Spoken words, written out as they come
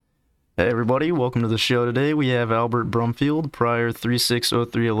Hey everybody, welcome to the show today. We have Albert Brumfield, prior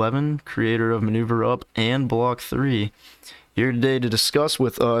 360311, creator of Maneuver Up and Block 3, here today to discuss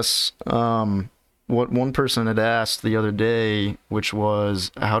with us what one person had asked the other day, which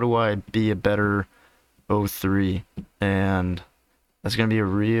was, how do I be a better O3? And that's going to be a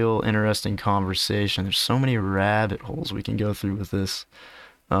real interesting conversation. There's so many rabbit holes we can go through with this.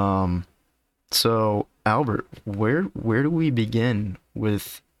 Um, so, Albert, where do we begin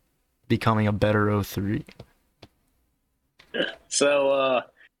with becoming a better O3? So,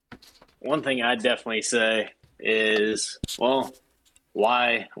 one thing I'd definitely say is, well,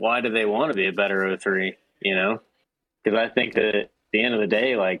 why do they want to be a better O3? You know, because I think that at the end of the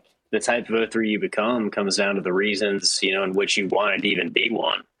day, like the type of O3 you become comes down to the reasons, in which you wanted to even be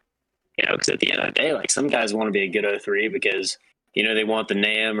one. Because at the end of the day, like some guys want to be a good O3 because, they want the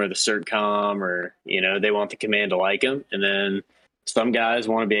NAM or the CERTCOM or, they want the command to like them. And then some guys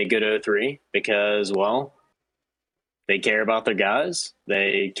want to be a good O3 because, well, they care about their guys,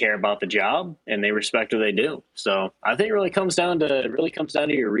 they care about the job, and they respect what they do. So I think it really comes down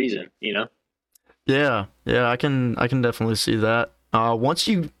to your reason. Yeah, I can definitely see that. Once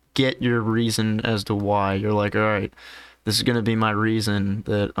you get your reason as to why, you're like, all right, this is gonna be my reason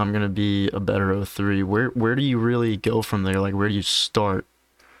that I'm gonna be a better O3. Where do you really go from there? Like, where do you start?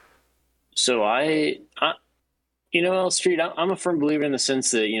 So L Street, I'm a firm believer in the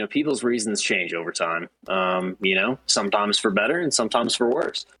sense that people's reasons change over time. Sometimes for better and sometimes for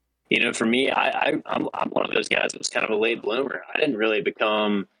worse. For me, I'm one of those guys that was kind of a late bloomer. I didn't really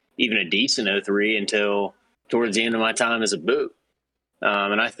become even a decent O3 until towards the end of my time as a boot.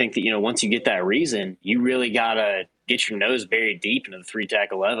 And I think that, once you get that reason, you really got to get your nose buried deep into the 3-tack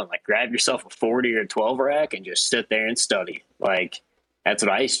 11. Like, grab yourself a 40 or 12 rack and just sit there and study. Like, that's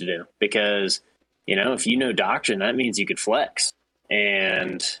what I used to do because, if you know doctrine, that means you could flex.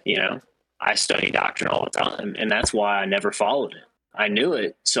 And, I study doctrine all the time. And that's why I never followed it. I knew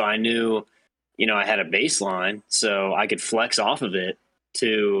it. So I knew, I had a baseline so I could flex off of it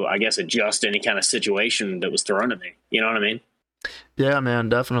to, I guess, adjust any kind of situation that was thrown at me. You know what I mean? Yeah, man,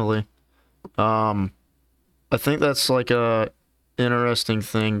 definitely. Um, I think that's like a interesting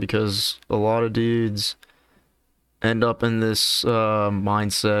thing because a lot of dudes end up in this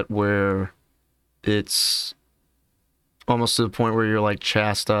mindset where it's almost to the point where you're like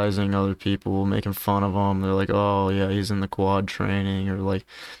chastising other people, making fun of them. They're like, "Oh yeah, he's in the quad training," or like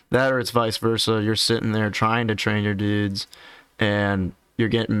that, or it's vice versa. You're sitting there trying to train your dudes, and you're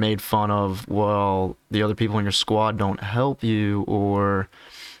getting made fun of. Well, the other people in your squad don't help you, or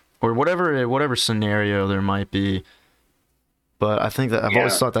whatever scenario there might be. But I think that I've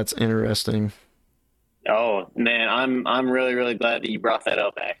always Yeah. thought that's interesting. Oh man, I'm really really glad that you brought that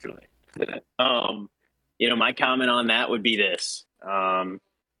up. Actually, um, my comment on that would be this: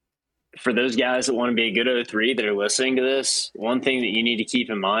 for those guys that want to be a good O3 that are listening to this, one thing that you need to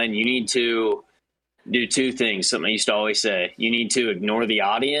keep in mind, you need to do two things. Something I used to always say: you need to ignore the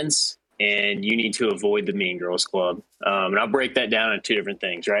audience, and you need to avoid the Mean Girls Club. And I'll break that down into two different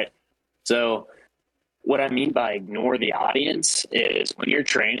things, right? So what I mean by ignore the audience is when you're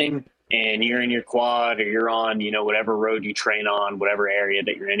training and you're in your quad or you're on, whatever road you train on, whatever area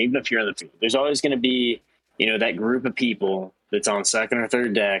that you're in, even if you're in the field, there's always going to be, that group of people that's on second or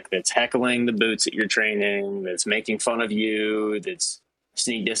third deck that's heckling the boots that you're training, that's making fun of you, that's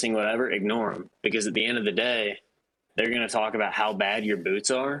sneak dissing, whatever. Ignore them because at the end of the day, they're going to talk about how bad your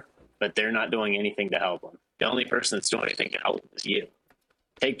boots are, but they're not doing anything to help them. The only person that's doing anything to help them is you.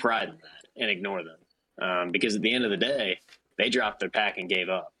 Take pride in that and ignore them. Because at the end of the day, they dropped their pack and gave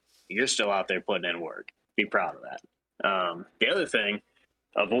up. You're still out there putting in work. Be proud of that. The other thing,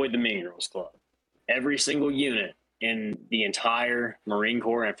 avoid the Mean Girls Club. Every single unit in the entire Marine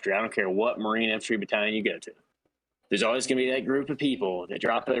Corps infantry, I don't care what Marine infantry battalion you go to, there's always going to be that group of people that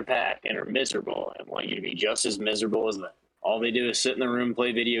drop their pack and are miserable and want you to be just as miserable as them. All they do is sit in the room,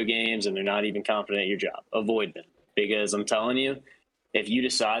 play video games, and they're not even confident at your job. Avoid them because I'm telling you, if you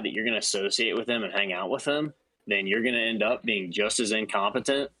decide that you're going to associate with them and hang out with them, then you're going to end up being just as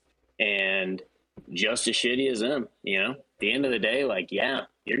incompetent and just as shitty as them. At the end of the day, like, yeah,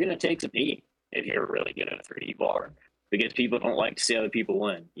 you're going to take some heat if you're really good at a 3D bar because people don't like to see other people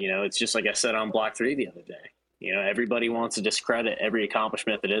win. It's just like I said on Block 3 the other day. Everybody wants to discredit every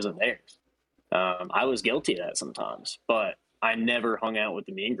accomplishment that isn't theirs. I was guilty of that sometimes, but I never hung out with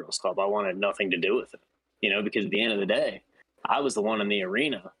the Mean Girls Club. I wanted nothing to do with it, because at the end of the day, I was the one in the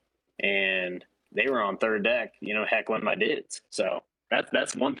arena, and they were on third deck, heckling my dudes. So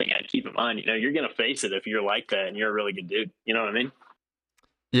that's one thing I'd keep in mind. You're gonna face it if you're like that and you're a really good dude. You know what I mean?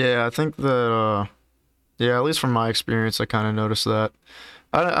 Yeah, I think that yeah, at least from my experience, I kind of noticed that.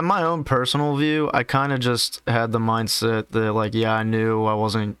 My own personal view, I kind of just had the mindset that, like, yeah, I knew I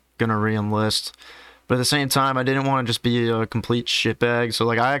wasn't gonna re-enlist, but at the same time, I didn't want to just be a complete shitbag. So,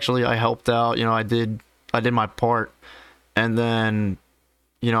 like, I helped out. I did my part, and then,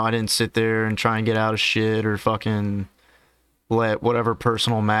 I didn't sit there and try and get out of shit or fucking let whatever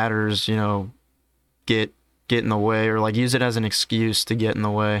personal matters, get get in the way, or like use it as an excuse to get in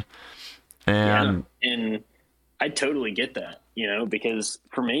the way. Yeah, And and I totally get that, because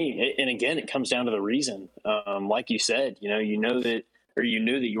for me, and again, it comes down to the reason. Like you said, that, or you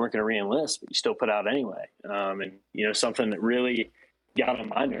knew that you weren't going to reenlist, but you still put out anyway. And something that really got on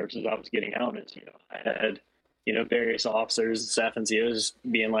my nerves as I was getting out is, I had, various officers and staff NCOs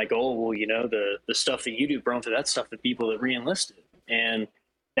being like, "Oh, well, the stuff that you do, Brunford, that's stuff that people that reenlisted," and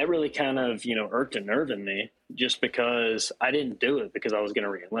that really kind of irked a nerve in me, just because I didn't do it because I was going to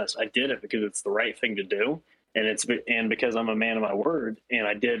reenlist. I did it because it's the right thing to do, and because I'm a man of my word, and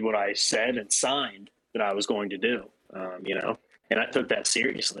I did what I said and signed that I was going to do. And I took that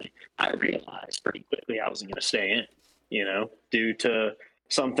seriously. I realized pretty quickly I wasn't going to stay in, due to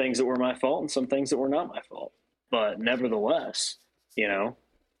some things that were my fault and some things that were not my fault. But nevertheless, you know,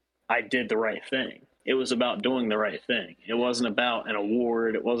 I did the right thing. It was about doing the right thing. It wasn't about an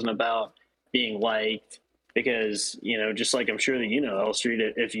award. It wasn't about being liked, because, just like I'm sure that L Street,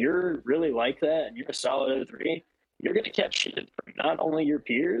 if you're really like that and you're a solid O3, you're going to catch shit from not only your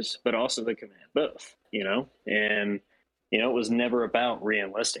peers, but also the command, both, and, it was never about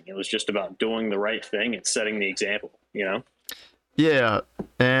re-enlisting. It was just about doing the right thing and setting the example. yeah,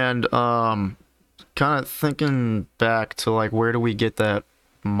 and kind of thinking back to like where do we get that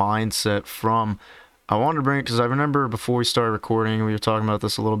mindset from? I wanted to bring it because I remember before we started recording, we were talking about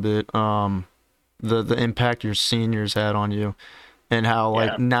this a little bit. The impact your seniors had on you, and how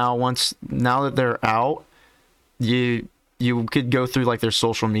like Yeah. now that they're out, you could go through like their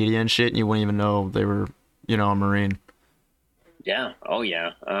social media and shit, and you wouldn't even know they were a Marine, Yeah. Oh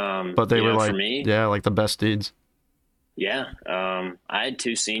yeah. but they were For like, me, yeah, like the best dudes. yeah. I had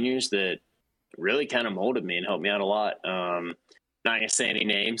two seniors that really kind of molded me and helped me out a lot. Not gonna say any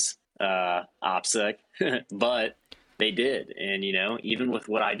names, OPSEC, but they did. And even with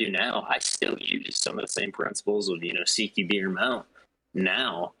what I do now, I still use some of the same principles of CQB or mount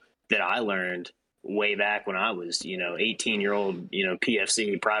now that I learned way back when I was 18-year-old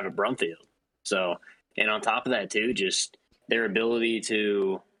PFC Private Brumfield. So, and on top of that too, just their ability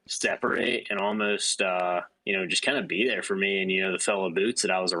to separate and almost just kind of be there for me and the fellow boots that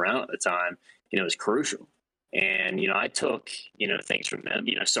I was around at the time, is crucial. And I took things from them.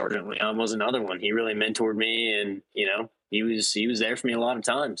 Sergeant Leon was another one. He really mentored me, and he was there for me a lot of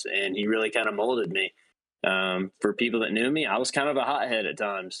times, and he really kind of molded me. For people that knew me, I was kind of a hothead at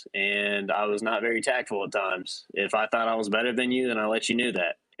times, and I was not very tactful at times. If I thought I was better than you, then I let you know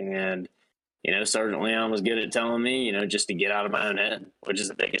that. And Sergeant Leon was good at telling me, just to get out of my own head, which is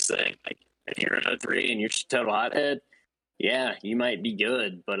the biggest thing. Like, if you're an O3 and you're just a total hothead, yeah, you might be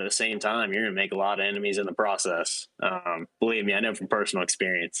good, but at the same time, you're going to make a lot of enemies in the process. Believe me, I know from personal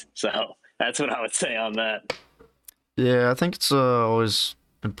experience. So that's what I would say on that. Yeah, I think it's always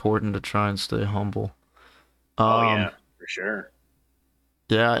important to try and stay humble. Oh, Um, yeah, for sure.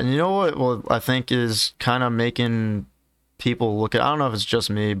 yeah, and you know what? Well, I think is kind of making people look at. I don't know if it's just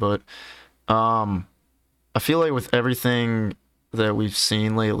me, but um, I feel like with everything that we've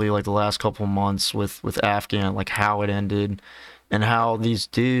seen lately, like the last couple months with Afghan, like how it ended, and how these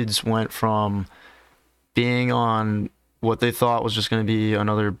dudes went from being on what they thought was just going to be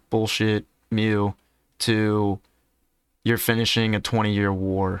another bullshit MEU to you're finishing a 20-year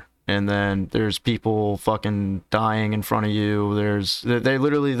war, and then there's people fucking dying in front of you. They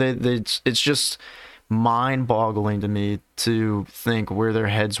literally they it's just mind-boggling to me to think where their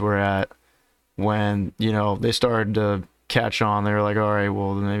heads were at when they started to catch on. They were like, all right,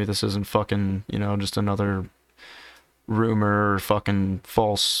 well maybe this isn't fucking just another rumor or fucking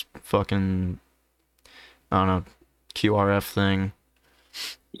false fucking, I don't know, QRF thing.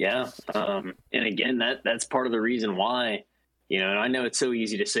 Yeah. And again, that's part of the reason why, and I know it's so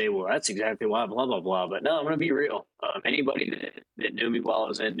easy to say, well, that's exactly why, blah, blah, blah. But no, I'm going to be real. Anybody that knew me while I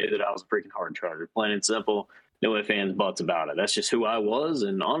was in knew that I was a freaking hard charger, plain and simple. No ifs, ands, buts about it. That's just who I was.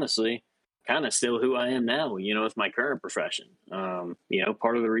 And honestly, kind of still who I am now, with my current profession.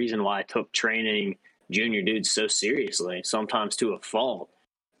 Part of the reason why I took training junior dudes so seriously, sometimes to a fault,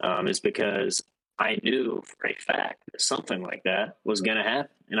 is because I knew for a fact that something like that was going to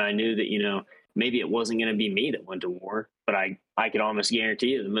happen. And I knew that, maybe it wasn't going to be me that went to war, but I could almost guarantee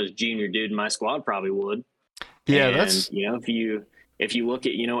you the most junior dude in my squad probably would. Yeah, And, that's if you look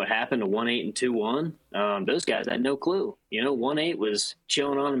at, what happened to 1-8 and 2-1, those guys had no clue. 1-8 was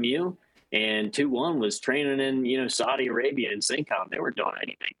chilling on a mule, and 2-1 was training in, Saudi Arabia and CENTCOM. They weren't doing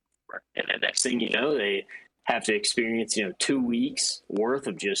anything. And the next thing you know, they have to experience, 2 weeks worth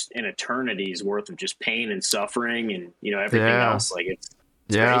of just an eternity's worth of just pain and suffering and, everything Yeah. else. Like it's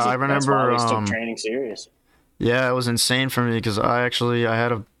Yeah, crazy. I That's why remember. they took training serious. Yeah, it was insane for me because I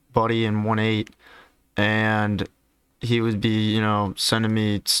had a buddy in 1-8, and he would be, sending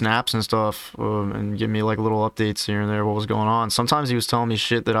me snaps and stuff, and give me like little updates here and there what was going on. Sometimes he was telling me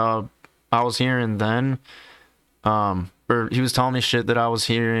shit that I was hearing then, or he was telling me shit that I was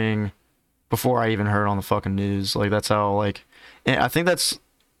hearing before I even heard on the fucking news. Like that's how like, and I think that's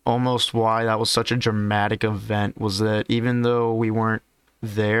almost why that was such a dramatic event, was that even though we weren't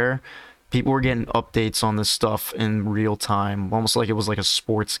there, people were getting updates on this stuff in real time, almost like it was like a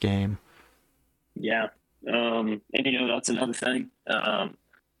sports game. Yeah. And that's another thing. And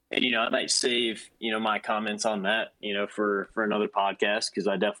I might save, my comments on that, for another podcast, because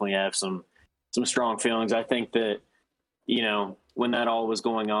I definitely have some strong feelings. I think that, when that all was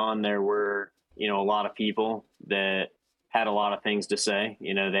going on, there were, a lot of people that had a lot of things to say. They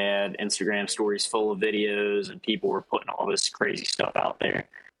had Instagram stories full of videos, and people were putting all this crazy stuff out there.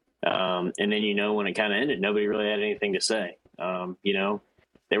 And then, when it kind of ended, nobody really had anything to say.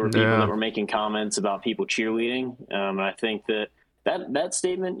 There were people that Yeah. were making comments about people cheerleading. And I think that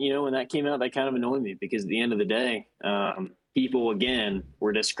statement, when that came out, that kind of annoyed me, because at the end of the day, people, again,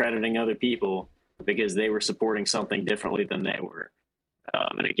 were discrediting other people because they were supporting something differently than they were.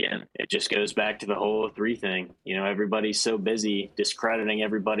 And again, it just goes back to the whole 3 thing. Everybody's so busy discrediting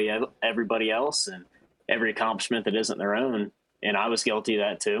everybody else and every accomplishment that isn't their own. And I was guilty of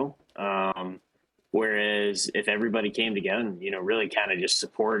that too. Whereas if everybody came together and, really kind of just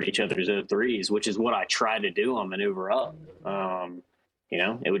supported each other's O3s, which is what I try to do on Maneuver Up,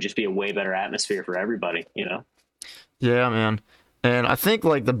 it would just be a way better atmosphere for everybody. Yeah, man. And I think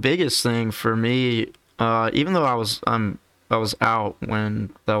like the biggest thing for me, even though I was out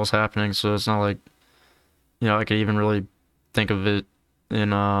when that was happening, so it's not like, I could even really think of it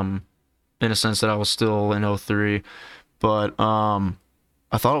in in a sense that I was still in '03. But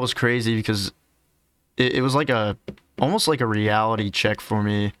I thought it was crazy because it was like a almost like a reality check for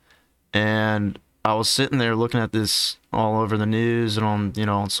me. And I was sitting there looking at this all over the news and on,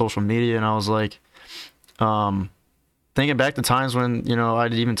 on social media, and I was like, um thinking back to times when,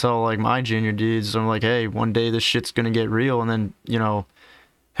 I'd even tell like my junior dudes, I'm like, hey, one day this shit's gonna get real. And then,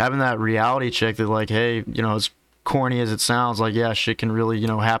 having that reality check that like, hey, as corny as it sounds, like, yeah, shit can really,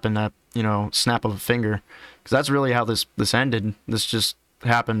 happen at, snap of a finger. Because that's really how this ended. This just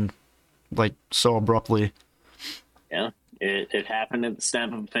happened like so abruptly. Yeah. It happened at the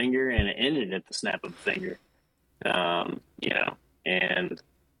snap of a finger, and it ended at the snap of a finger. And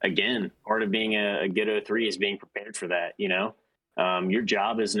again, part of being a good O3 is being prepared for that. Your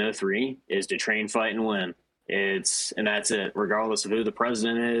job as an O3 is to train, fight, and win. And that's it, regardless of who the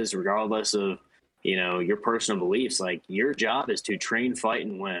president is, regardless of, your personal beliefs. Like, your job is to train, fight,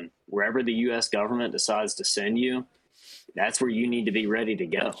 and win. Wherever the U.S. government decides to send you, that's where you need to be ready to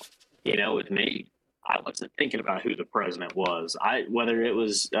go. With me, I wasn't thinking about who the president was. Whether it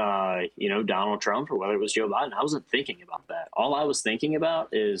was Donald Trump or whether it was Joe Biden, I wasn't thinking about that. All I was thinking about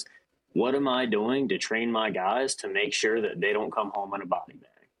is, what am I doing to train my guys to make sure that they don't come home in a body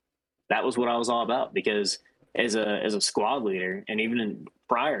bag? That was what I was all about, because as a squad leader, and even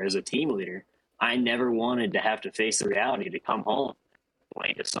prior as a team leader, I never wanted to have to face the reality to come home,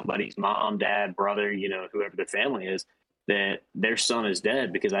 explain to somebody's mom, dad, brother, whoever their family is, that their son is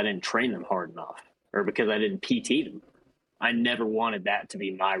dead because I didn't train them hard enough, or because I didn't PT them. I never wanted that to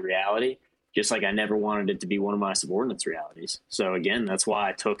be my reality, just like I never wanted it to be one of my subordinates' realities. So again, that's why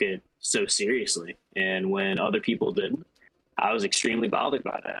I took it so seriously. And when other people didn't, I was extremely bothered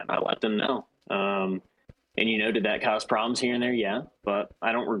by that. I let them know. And did that cause problems here and there? Yeah, but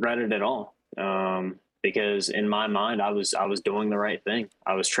I don't regret it at all. Because in my mind, I was doing the right thing.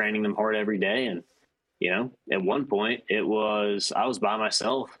 I was training them hard every day, and at one point I was by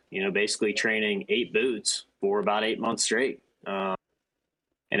myself, basically training 8 boots for about 8 months straight. And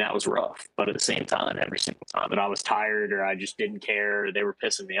that was rough. But at the same time, every single time that I was tired, or I just didn't care, or they were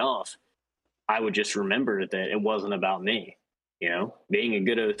pissing me off, I would just remember that it wasn't about me. Being a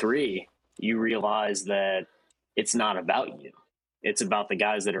good O3, you realize that it's not about you. It's about the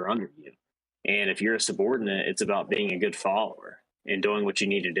guys that are under you. And if you're a subordinate, it's about being a good follower and doing what you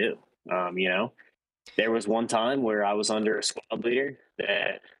need to do. There was one time where I was under a squad leader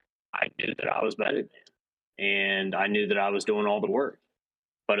that I knew that I was better than, and I knew that I was doing all the work.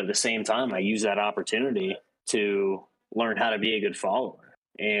 But at the same time, I used that opportunity to learn how to be a good follower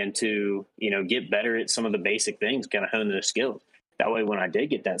and to, get better at some of the basic things, kind of hone those skills. That way, when I did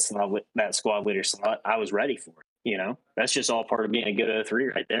get that squad leader slot, I was ready for it. That's just all part of being a good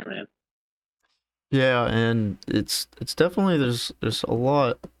O3 right there, man. Yeah, and it's definitely there's a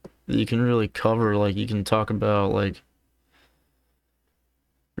lot that you can really cover. Like you can talk about like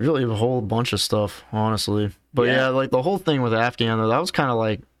really a whole bunch of stuff, honestly. But yeah, like the whole thing with Afghan though, that was kind of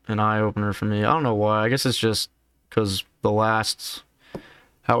like an eye opener for me. I don't know why. I guess it's just because the last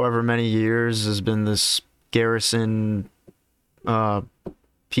however many years has been this garrison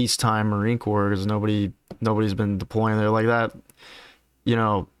peacetime Marine Corps because nobody's been deploying there like that.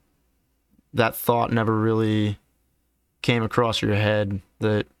 That thought never really came across your head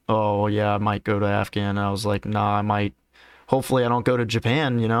that, oh yeah, I might go to Afghan. And I was like, nah, I might. Hopefully, I don't go to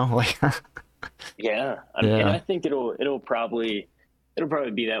Japan. Like. Yeah, I mean, I think it'll probably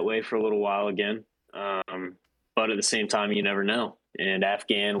be that way for a little while again. But at the same time, you never know. And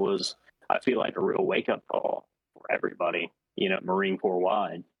Afghan was, I feel like, a real wake up call for everybody. Marine Corps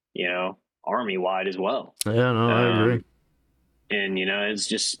wide. Army wide as well. Yeah, no, I agree. And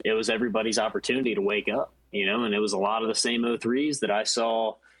it was everybody's opportunity to wake up. And it was a lot of the same O3s that I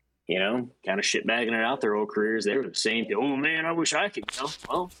saw. Kind of shitbagging it out their whole careers. They were the same. Oh man, I wish I could.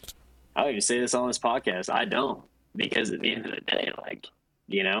 Well, I even say this on this podcast. I don't, because at the end of the day, like,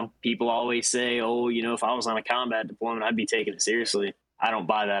 people always say, oh, if I was on a combat deployment, I'd be taking it seriously. I don't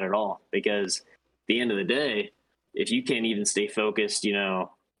buy that at all, because at the end of the day, if you can't even stay focused,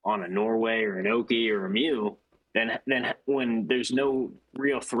 on a Norway or an Oki or a Mew, then when there's no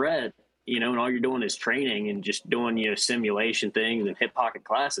real threat, and all you're doing is training and just doing, simulation things and hip pocket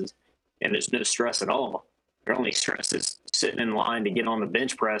classes, and there's no stress at all. Your only stress is sitting in line to get on the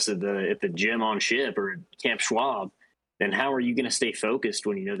bench press at the gym on ship or at Camp Schwab. Then how are you going to stay focused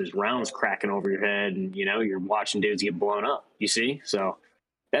when there's rounds cracking over your head and you're watching dudes get blown up? You see, so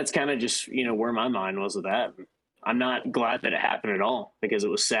that's kind of just where my mind was with that. I'm not glad that it happened at all, because it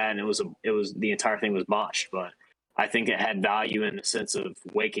was sad and it was the entire thing was botched. But I think it had value in the sense of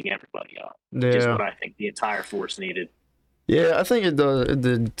waking everybody up, which is what I think the entire force needed. Yeah, I think it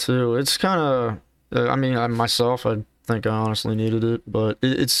did too. It's kind of. I mean, I think I honestly needed it, but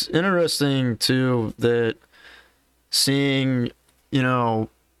it's interesting too that seeing,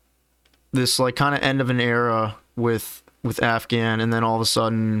 this like kind of end of an era with Afghan, and then all of a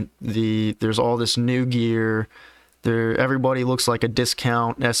sudden there's all this new gear. Everybody looks like a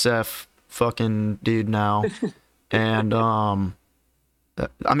discount SF fucking dude now, and I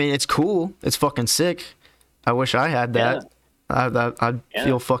mean it's cool. It's fucking sick. I wish I had that. Yeah. I'd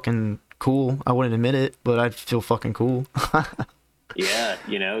feel fucking cool. I wouldn't admit it, but I'd feel fucking cool. Yeah,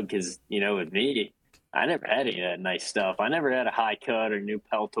 because with me, I never had any of that nice stuff. I never had a high cut or new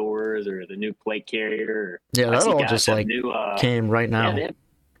Peltors or the new plate carrier. Yeah, that all just like new, came right now. Yeah,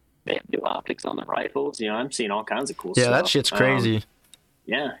 they have new optics on the rifles. I'm seeing all kinds of cool stuff. Yeah, that shit's crazy.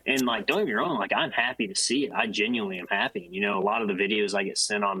 Yeah, and like, don't get me wrong, like I'm happy to see it. I genuinely am happy. A lot of the videos I get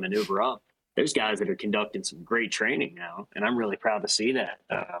sent on Maneuver Up, there's guys that are conducting some great training now, and I'm really proud to see that.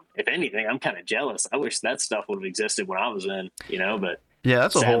 If anything, I'm kind of jealous. I wish that stuff would have existed when I was in, but yeah,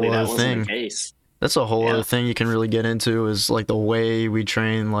 that's a whole other thing. That's a whole other thing you can really get into, is like the way we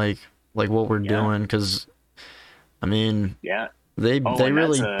train, like what we're doing. Because, I mean, they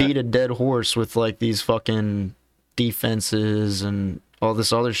really beat a dead horse with like these fucking defenses and all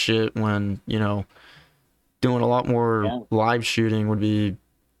this other shit, when doing a lot more live shooting would be.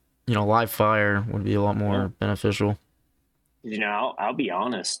 Live fire would be a lot more beneficial. I'll be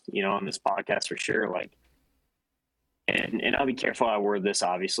honest, on this podcast for sure. Like, and I'll be careful how I word this,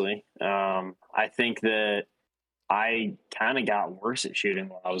 obviously. I think that I kind of got worse at shooting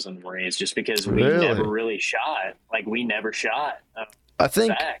while I was in the Marines, just because we never really shot. Like, we never shot. I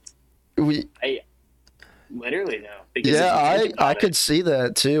think literally though. Yeah, I could see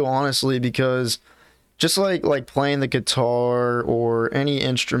that too, honestly, because just like playing the guitar or any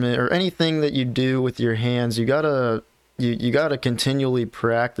instrument or anything that you do with your hands, you gotta continually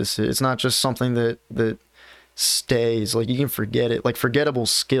practice it. It's not just something that stays. Like, you can forget it. Like, forgettable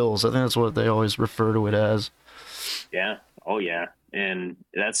skills. I think that's what they always refer to it as. Yeah. Oh yeah. And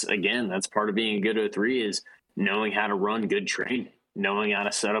that's part of being a good O3, is knowing how to run good training, knowing how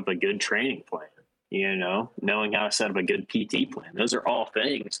to set up a good training plan, knowing how to set up a good PT plan. Those are all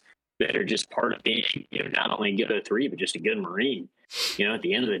things that are just part of being, not only a good O3, but just a good Marine. At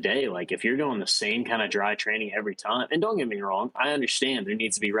the end of the day, like, if you're doing the same kind of dry training every time, and don't get me wrong, I understand there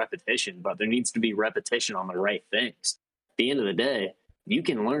needs to be repetition, but there needs to be repetition on the right things. At the end of the day, you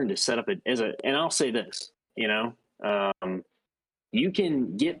can learn to set up and I'll say this, you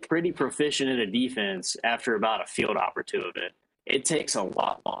can get pretty proficient in a defense after about a field op or two of it. It takes a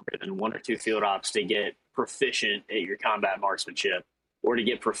lot longer than 1 or 2 field ops to get proficient at your combat marksmanship, or to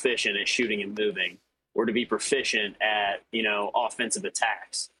get proficient at shooting and moving, or to be proficient at, offensive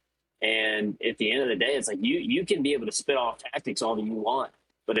attacks. And at the end of the day, it's like you can be able to spit off tactics all that you want,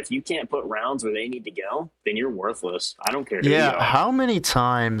 but if you can't put rounds where they need to go, then you're worthless. I don't care who you Yeah, are. how many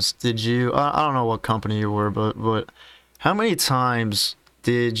times did you? I don't know what company you were, but how many times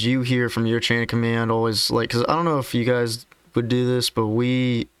did you hear from your chain of command always like? Because I don't know if you guys would do this, but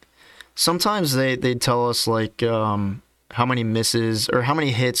we sometimes they'd tell us like how many misses or how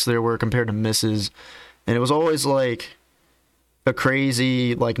many hits there were compared to misses, and it was always like a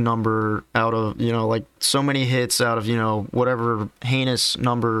crazy like number out of like so many hits out of whatever heinous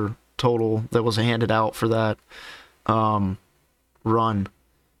number total that was handed out for that run.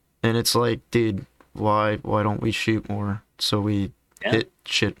 And it's like, dude, why don't we shoot more so we hit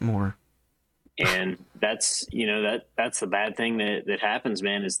shit more? And that's that's the bad thing that happens,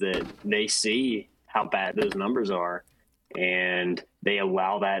 man, is that they see how bad those numbers are, and they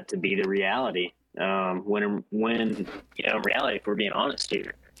allow that to be the reality. When in reality, if we're being honest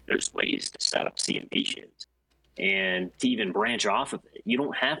here, there's ways to set up CMP shoots, and to even branch off of it. You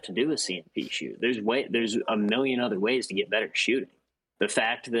don't have to do a CMP shoot. There's a million other ways to get better at shooting. The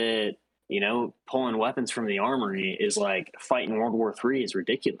fact that pulling weapons from the armory is like fighting World War III is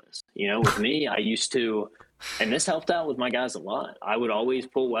ridiculous. With me, I used to, and this helped out with my guys a lot. I would always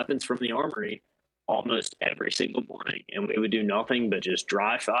pull weapons from the armory almost every single morning, and we would do nothing but just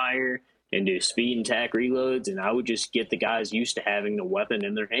dry fire and do speed and tack reloads, and I would just get the guys used to having the weapon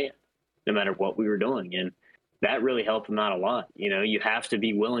in their hand, no matter what we were doing, and that really helped them out a lot. You have to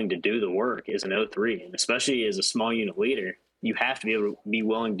be willing to do the work as an O3, and especially as a small unit leader, you have to be able to be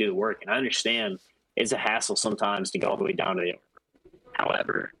willing to do the work. And I understand it's a hassle sometimes to go all the way down to the.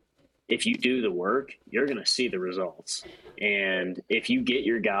 However, if you do the work, you're going to see the results. And if you get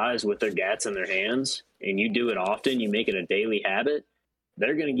your guys with their gats in their hands and you do it often, you make it a daily habit,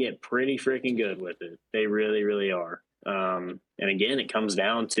 they're going to get pretty freaking good with it. They really, really are. And again, it comes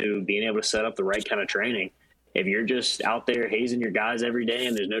down to being able to set up the right kind of training. If you're just out there hazing your guys every day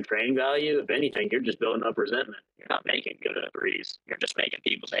and there's no training value, if anything, you're just building up resentment. You're not making good threes. You're just making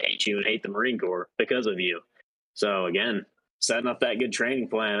people that hate you and hate the Marine Corps because of you. So again, setting up that good training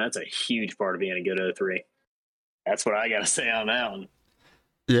plan, that's a huge part of being a good O3. That's what I got to say on that one.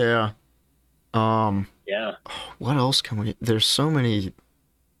 Yeah. Yeah. What else can we? There's so many.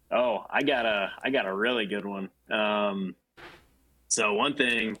 Oh, I got a really good one. So one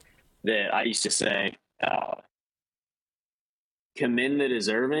thing that I used to say, commend the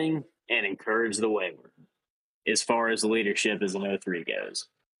deserving and encourage the wayward as far as leadership as an O3 goes.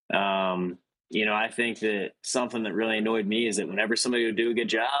 I think that something that really annoyed me is that whenever somebody would do a good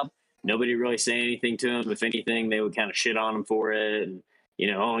job, nobody really say anything to them. If anything, they would kind of shit on them for it. And,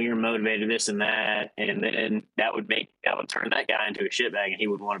 oh, you're motivated, this and that. And that would turn that guy into a shitbag and he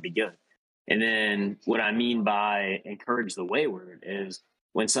would want to be good. And then what I mean by encourage the wayward is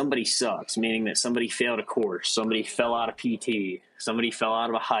when somebody sucks, meaning that somebody failed a course, somebody fell out of PT, somebody fell out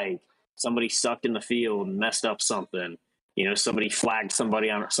of a hike, somebody sucked in the field and messed up something, somebody flagged somebody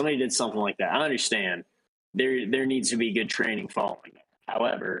did something like that. I understand there needs to be good training following that.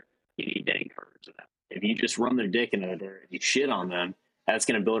 However, you need to encourage them. If you just run their dick in the dirt, you shit on them, that's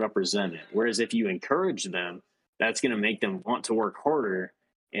going to build up resentment. Whereas if you encourage them, that's going to make them want to work harder,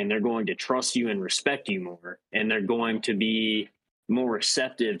 and they're going to trust you and respect you more, and they're going to be more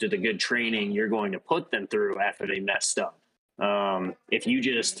receptive to the good training you're going to put them through after they messed up. If you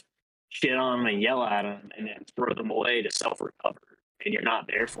just shit on them and yell at them and then throw them away to self-recover, and you're not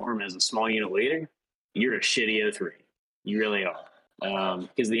there for them as a small unit leader, you're a shitty O3. You really are.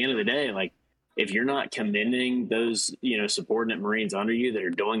 Because at the end of the day, like, if you're not commending those, subordinate Marines under you that are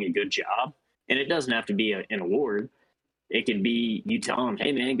doing a good job, and it doesn't have to be an award, it could be you telling them,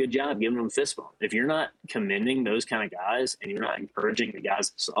 hey, man, good job, giving them a fist bump. If you're not commending those kind of guys and you're not encouraging the guys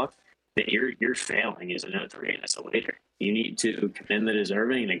that suck, then you're failing as an O3 and as a leader. You need to commend the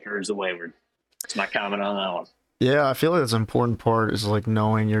deserving and encourage the wayward. That's my comment on that one. Yeah, I feel like that's an important part is like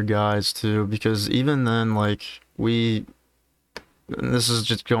knowing your guys too, because even then, like this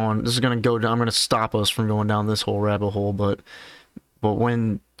is going to go down. I'm going to stop us from going down this whole rabbit hole, but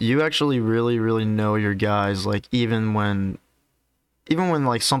when you actually really, really know your guys, like even when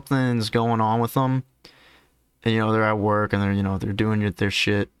like something's going on with them, and they're at work and they're doing their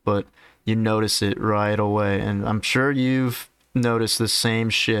shit, but you notice it right away. And I'm sure you've noticed the same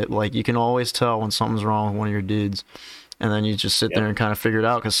shit. Like you can always tell when something's wrong with one of your dudes, and then you just sit there and kind of figure it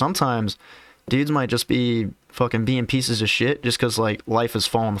out. Because sometimes dudes might just be fucking being pieces of shit just because like life is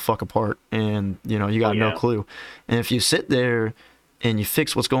falling the fuck apart and you know you Oh got no yeah, clue. And if you sit there and you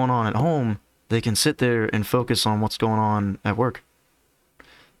fix what's going on at home, they can sit there and focus on what's going on at work.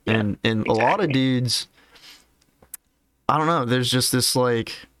 yeah, And a lot of exactly. dudes, I don't know, there's just this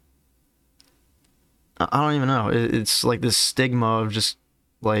like I don't even know. It's like this stigma of just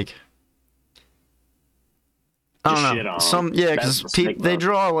like I Just don't shit know. on them. Some yeah, That's because the they stigma.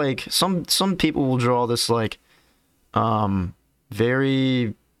 draw like some people will draw this like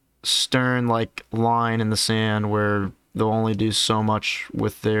very stern like line in the sand where they'll only do so much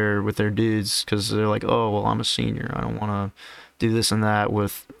with their dudes because they're like, oh well, I'm a senior, I don't want to do this and that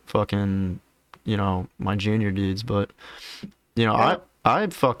with fucking you know my junior dudes. But you know Yeah, I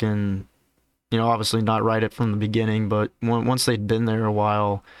fucking you know obviously not write it from the beginning, but once they'd been there a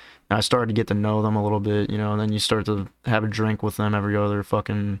while. And I started to get to know them a little bit, you know, and then you start to have a drink with them every other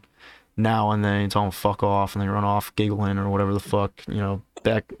fucking now and then, you tell them fuck off, and they run off giggling or whatever the fuck, you know,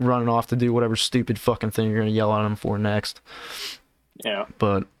 back running off to do whatever stupid fucking thing you're gonna yell at them for next. yeah.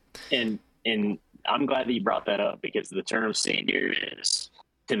 But And I'm glad that you brought that up because the term senior is,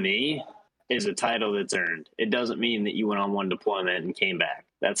 to me, is a title that's earned. It doesn't mean that you went on one deployment and came back.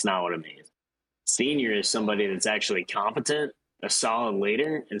 That's not what it means. Senior is somebody that's actually competent, a solid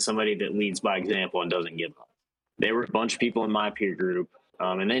leader, and somebody that leads by example and doesn't give up. There were a bunch of people in my peer group,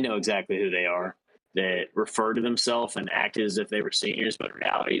 and they know exactly who they are, that refer to themselves and act as if they were seniors, but in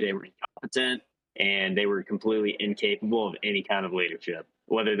reality, they were incompetent and they were completely incapable of any kind of leadership,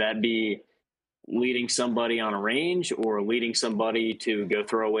 whether that be leading somebody on a range or leading somebody to go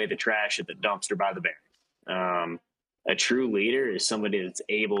throw away the trash at the dumpster by the bear. A true leader is somebody that's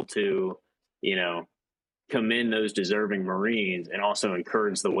able to, you know, commend those deserving Marines and also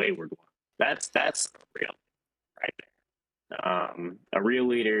encourage the wayward one. That's real right there. A real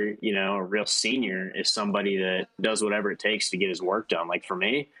leader, you know, a real senior is somebody that does whatever it takes to get his work done. Like for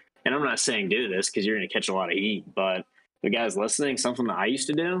me, and I'm not saying do this because you're going to catch a lot of heat, but the guys listening, something that I used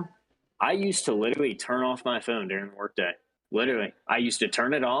to do, I used to literally turn off my phone during the workday. Literally, I used to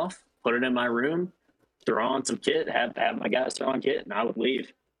turn it off, put it in my room, throw on some kit, have my guys throw on kit, and I would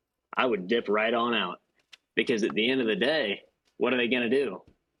leave. I would dip right on out because at the end of the day, what are they going to do?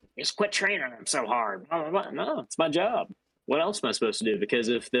 Just quit training them so hard. Blah, blah, blah. No, it's my job. What else am I supposed to do? Because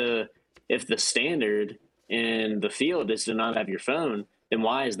if the standard in the field is to not have your phone, then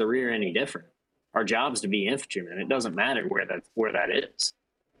why is the rear any different? Our job is to be infantrymen. It doesn't matter where that is.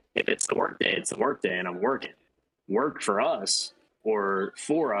 If it's the work day, it's the work day, and I'm working. Work for us or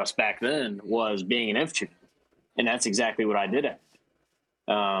for us back then was being an infantryman, and that's exactly what I did.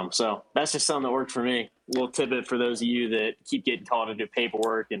 So that's just something that worked for me. A little tidbit for those of you that keep getting called to do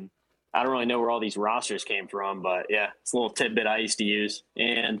paperwork, and I don't really know where all these rosters came from, but yeah, it's a little tidbit I used to use,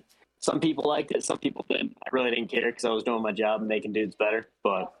 and some people liked it, some people didn't. I really didn't care because I was doing my job and making dudes better,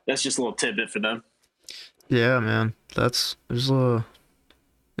 but that's just a little tidbit for them. yeah, man, that's there's a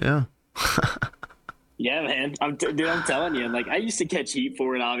yeah. Yeah, man. Dude, I'm telling you, like I used to catch heat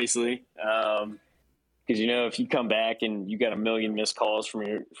for it, obviously, because you know if you come back and you got a million missed calls from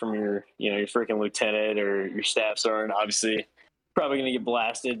your you know your freaking lieutenant or your staff sergeant, obviously probably gonna get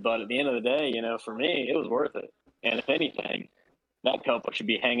blasted. But at the end of the day, you know, for me, it was worth it. And if anything, that couple should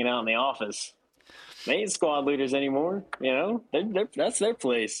be hanging out in the office. They ain't squad leaders anymore. You know, that's their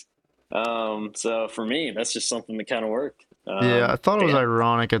place. So for me, that's just something that kind of worked. Yeah, I thought it was Yeah,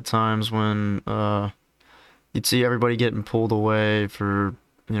 ironic at times when you'd see everybody getting pulled away for,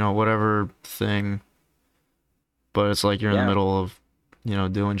 you know, whatever thing, but it's like you're in the yeah. middle of, you know,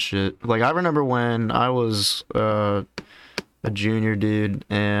 doing shit. Like I remember when I was a junior dude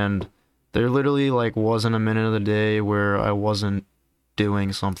and there literally like wasn't a minute of the day where I wasn't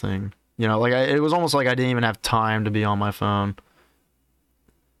doing something. You know, like it was almost like I didn't even have time to be on my phone.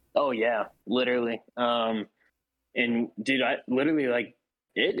 Oh yeah, literally. And dude, I literally like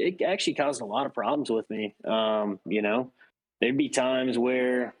it actually caused a lot of problems with me. You know, there'd be times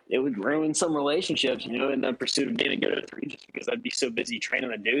where it would ruin some relationships, you know, in the pursuit of being a good at three, just because I'd be so busy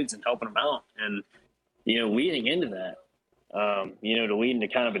training the dudes and helping them out. And, you know, leading into that, you know, to lead into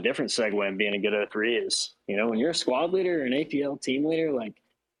kind of a different segue in being a good at three is, you know, when you're a squad leader or an APL team leader, like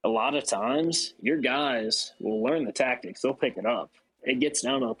a lot of times your guys will learn the tactics, they'll pick it up. It gets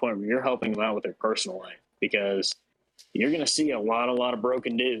down to the point where you're helping them out with their personal life because you're going to see a lot of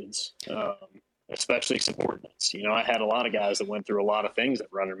broken dudes, especially subordinates. You know, I had a lot of guys that went through a lot of things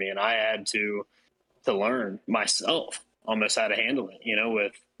that were under me, and I had to learn myself almost how to handle it. You know,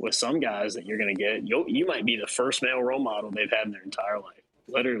 with some guys that you're going to get, you might be the first male role model they've had in their entire life,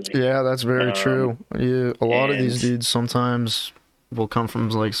 literally. Yeah, that's very Um, true. Yeah, a lot of these and dudes sometimes. will come from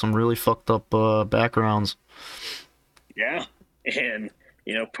like some really fucked up backgrounds. Yeah. And,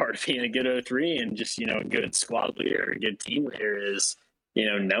 part of being a good O3 and just, a good squad leader, a good team leader is,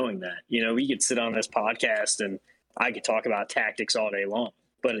 knowing that. We could sit on this podcast and I could talk about tactics all day long.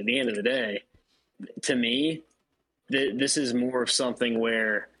 But at the end of the day, to me, this is more of something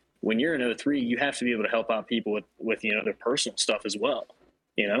where when you're an O3, you have to be able to help out people with their personal stuff as well.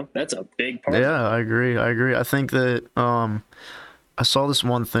 That's a big part. Yeah, I agree. I think that I saw this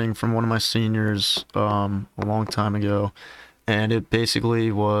one thing from one of my seniors a long time ago, and it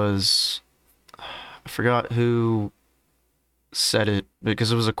basically was, I forgot who said it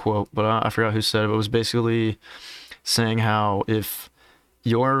because it was a quote, but I forgot who said it. But it was basically saying how if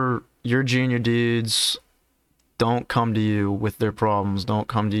your junior dudes don't come to you with their problems, don't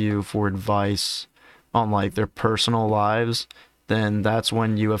come to you for advice on like their personal lives, then that's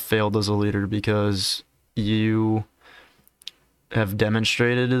when you have failed as a leader because you have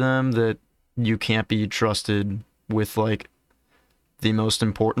demonstrated to them that you can't be trusted with like the most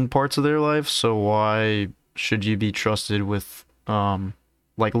important parts of their life. So why should you be trusted with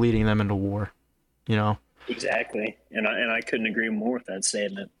like leading them into war, you know? Exactly. And I couldn't agree more with that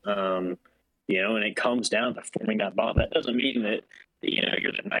statement. And it comes down to forming that bond. That doesn't mean that,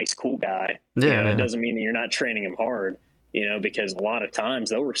 you're the nice, cool guy. Yeah, It doesn't mean that you're not training him hard, because a lot of times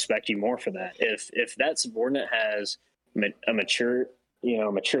they'll respect you more for that. If that subordinate has a mature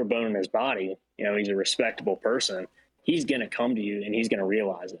bone in his body, he's a respectable person, he's going to come to you and he's going to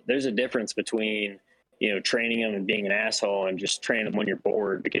realize it. There's a difference between, training him and being an asshole and just training them when you're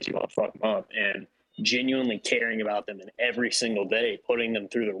bored because you want to fuck them up, and genuinely caring about them and every single day putting them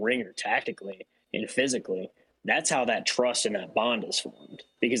through the ringer tactically and physically. That's how that trust and that bond is formed.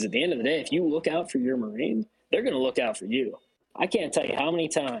 Because at the end of the day, if you look out for your Marines, they're going to look out for you. I can't tell you how many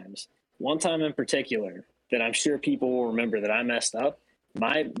times, one time in particular, that I'm sure people will remember that I messed up.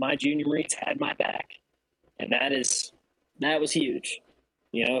 My junior Marines had my back. And that was huge.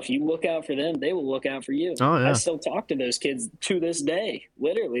 If you look out for them, they will look out for you. Oh yeah. I still talk to those kids to this day.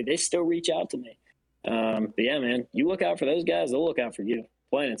 Literally, they still reach out to me. But yeah, man, you look out for those guys, they'll look out for you.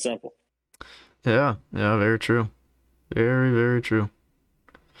 Plain and simple. Yeah, very true. Very, very true.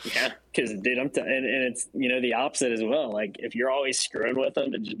 Yeah, because dude, and it's the opposite as well. Like if you're always screwing with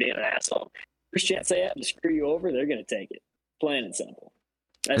them and just being an asshole, first chance they have to screw you over, they're gonna take it. Plain and simple.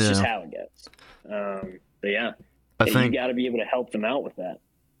 That's just how it goes. But yeah, I think you got to be able to help them out with that.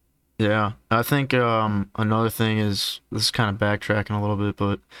 Yeah, I think another thing is, this is kind of backtracking a little bit,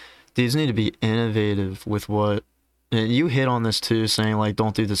 but these need to be innovative with what, and you hit on this too, saying like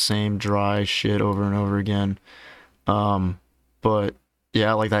don't do the same dry shit over and over again. But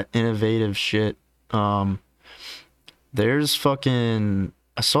yeah, like that innovative shit. There's fucking,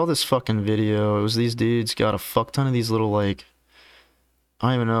 I saw this fucking video. It was these dudes got a fuck ton of these little like, I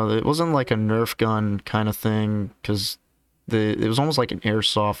don't even know. It wasn't like a Nerf gun kind of thing because it was almost like an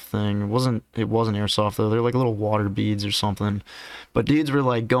airsoft thing. It wasn't airsoft though. They're like little water beads or something. But dudes were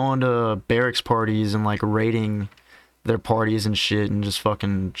like going to barracks parties and like raiding their parties and shit and just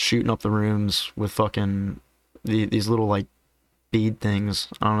fucking shooting up the rooms with fucking these little like bead things.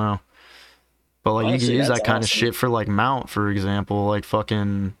 I don't know. But like honestly, you can use that kind of shit for like mount, for example, like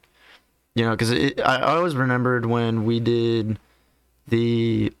fucking, because I always remembered when we did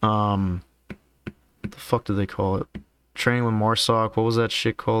the what the fuck did they call it? Training with Marsoc. What was that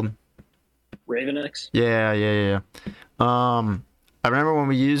shit called? Raven X? Yeah. I remember when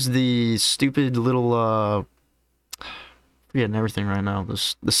we used the stupid little forgetting everything right now.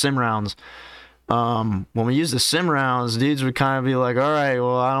 The sim rounds. When we used the sim rounds, dudes would kind of be like, all right,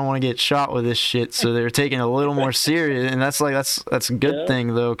 well, I don't want to get shot with this shit. So they were taking it a little more serious. And that's a good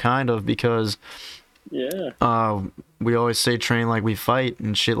thing though, kind of, because we always say train like we fight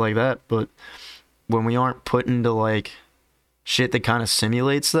and shit like that. But when we aren't put into like shit that kind of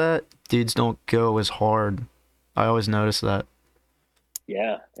simulates that, dudes don't go as hard. I always notice that.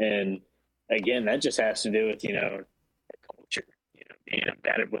 Yeah. And again, that just has to do with, culture, being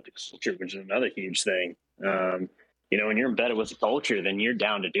embedded with the culture, which is another huge thing. When you're embedded with the culture, then you're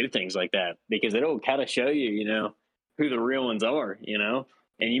down to do things like that because it'll kind of show you, who the real ones are,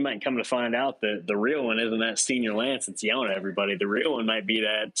 and you might come to find out that the real one isn't that senior Lance that's yelling at everybody. The real one might be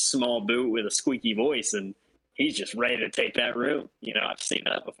that small boot with a squeaky voice, and he's just ready to take that room. I've seen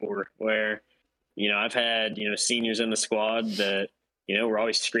that before where, I've had, seniors in the squad that, were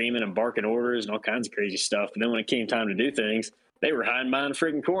always screaming and barking orders and all kinds of crazy stuff. But then when it came time to do things, they were hiding behind the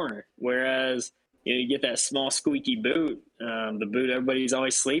freaking corner. Whereas, you get that small squeaky boot, the boot everybody's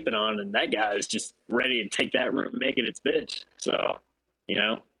always sleeping on, and that guy is just ready to take that room and make it its bitch. So,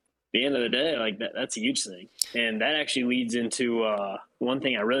 the end of the day, like that's a huge thing. And that actually leads into one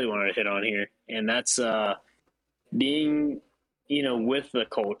thing I really wanted to hit on here, and that's being, with the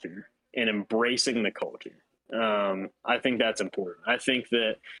culture and embracing the culture. I think that's important. I think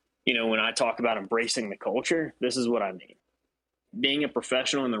that, when I talk about embracing the culture, this is what I mean: being a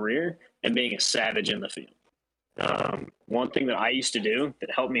professional in the rear and being a savage in the field. One thing that I used to do that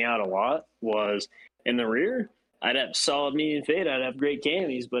helped me out a lot was in the rear, I'd have solid medium fade, I'd have great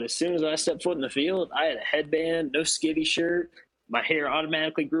camis, but as soon as I stepped foot in the field, I had a headband, no skivvy shirt, my hair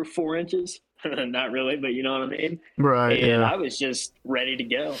automatically grew 4 inches. Not really, but you know what I mean? Right. And Yeah. I was just ready to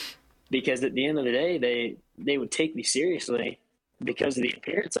go because at the end of the day, they would take me seriously because of the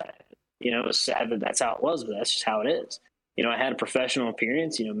appearance I had. It was sad that that's how it was, but that's just how it is. I had a professional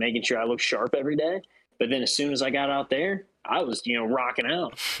appearance, making sure I looked sharp every day. But then as soon as I got out there, I was, rocking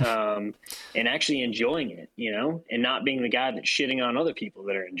out and actually enjoying it, and not being the guy that's shitting on other people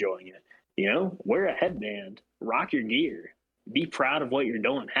that are enjoying it. Wear a headband, rock your gear, be proud of what you're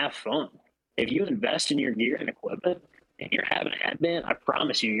doing, have fun. If you invest in your gear and equipment and you're having a headband, I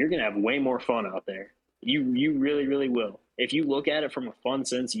promise you're going to have way more fun out there. You really, really will. If you look at it from a fun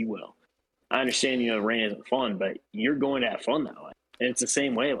sense, you will. I understand, rain isn't fun, but you're going to have fun that way. And it's the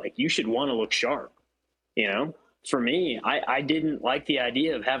same way. Like, you should want to look sharp. For me, I didn't like the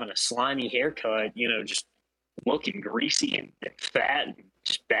idea of having a slimy haircut, just looking greasy and fat and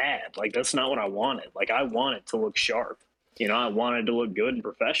just bad. Like, that's not what I wanted. Like, I wanted to look sharp. I wanted to look good and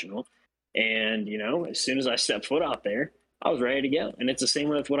professional. And, as soon as I stepped foot out there, I was ready to go. And it's the same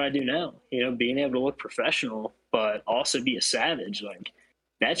with what I do now, being able to look professional, but also be a savage. Like,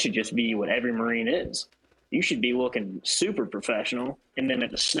 that should just be what every Marine is. You should be looking super professional, and then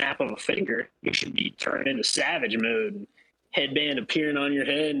at the snap of a finger, you should be turning into savage mode and headband appearing on your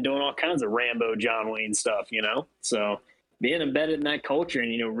head and doing all kinds of Rambo John Wayne stuff, So being embedded in that culture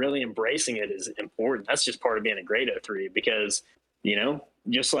and, really embracing it is important. That's just part of being a grade 03 because,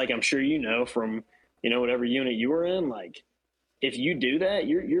 just like I'm sure from, whatever unit you were in, like, if you do that,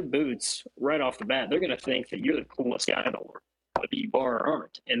 your boots right off the bat, they're going to think that you're the coolest guy in the world, whether you are or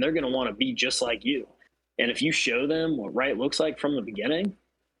aren't, and they're going to want to be just like you. And if you show them what right looks like from the beginning,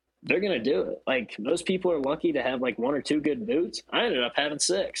 they're going to do it. Like, most people are lucky to have like 1 or 2 good boots. I ended up having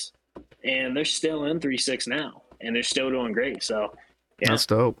 6, and they're still in 3.6 now, and they're still doing great. So, yeah, That's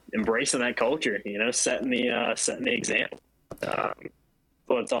dope. Embracing that culture, setting the example.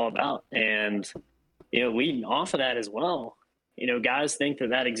 What it's all about. And, leading off of that as well, guys think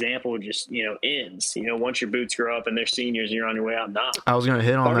that example just, ends, once your boots grow up and they're seniors and you're on your way out. Nah. I was going to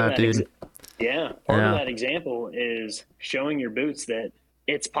hit on that, dude. Part of that example is showing your boots that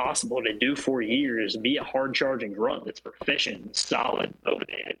it's possible to do 4 years, be a hard charging grunt that's proficient, solid,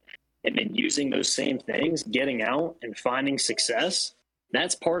 motivated, and then using those same things, getting out and finding success.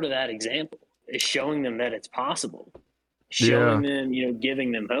 That's part of that example, is showing them that it's possible, showing them,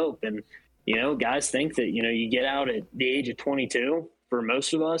 giving them hope. And, guys think that, you get out at the age of 22 for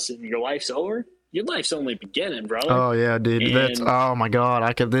most of us and your life's over. Your life's only beginning, brother. Oh yeah, dude. Oh my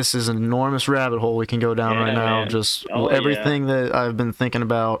God. This is an enormous rabbit hole we can go down right now. Man. Just everything that I've been thinking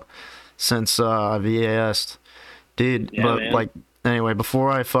about since VAS, dude. Yeah, but man. like, anyway, before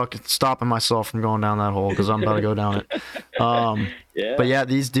I fucking stopping myself from going down that hole because I'm about to go down it. But yeah,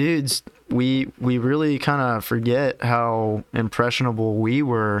 these dudes, we really kind of forget how impressionable we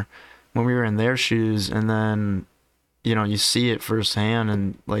were when we were in their shoes, and then you see it firsthand,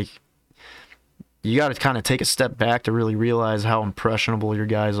 and like, you got to kind of take a step back to really realize how impressionable your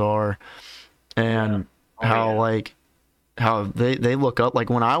guys are, and how they look up. Like,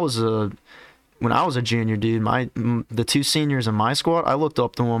 when I was a junior, dude, the 2 seniors in my squad, I looked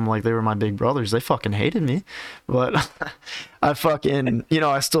up to them like they were my big brothers. They fucking hated me, but I fucking,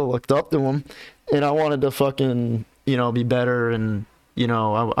 I still looked up to them, and I wanted to fucking, be better, and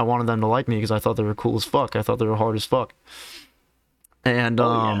I wanted them to like me because I thought they were cool as fuck. I thought they were hard as fuck, and they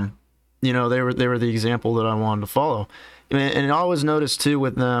were the example that I wanted to follow. And I always noticed too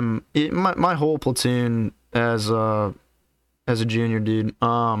with them, my whole platoon as a junior, dude,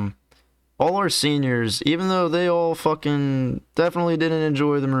 all our seniors, even though they all fucking definitely didn't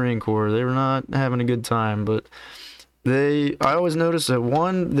enjoy the Marine Corps, they were not having a good time, but I always noticed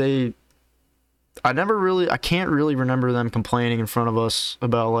that I can't really remember them complaining in front of us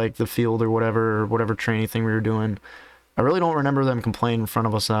about like the field or whatever training thing we were doing. I really don't remember them complaining in front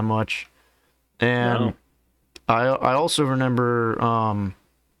of us that much. And I also remember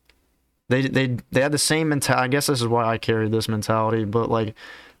they had the same mentality. I guess this is why I carried this mentality, but like,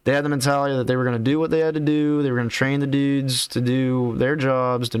 they had the mentality that they were going to do what they had to do. They were going to train the dudes to do their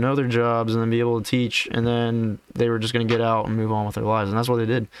jobs, to know their jobs, and then be able to teach. And then they were just going to get out and move on with their lives. And that's what they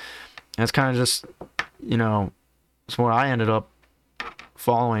did. And it's kind of just, it's what I ended up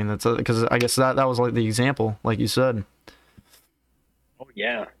following. That's because I guess that was like the example, like you said. Oh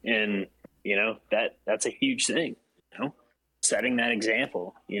yeah, and that's a huge thing. Setting that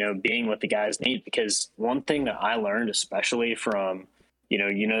example. Being what the guys need. Because one thing that I learned, especially from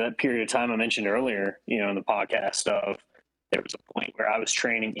that period of time I mentioned earlier, in the podcast of there was a point where I was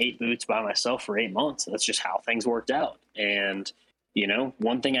training 8 boots by myself for 8 months. That's just how things worked out. And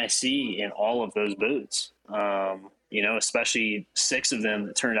one thing I see in all of those boots, especially 6 of them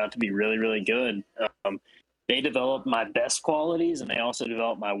that turned out to be really, really good. They developed my best qualities, and they also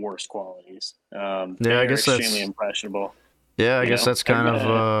developed my worst qualities. I guess extremely that's impressionable. Yeah, I guess that's kind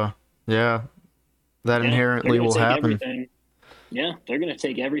of that inherently will happen. Everything. Yeah, they're going to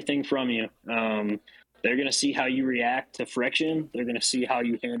take everything from you. They're going to see how you react to friction. They're going to see how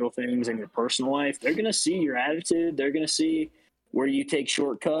you handle things in your personal life. They're going to see your attitude. They're going to see where you take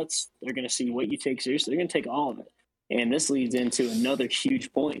shortcuts. They're going to see what you take seriously. They're going to take all of it. And this leads into another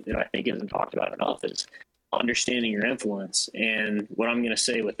huge point that I think isn't talked about enough is understanding your influence. And what I'm going to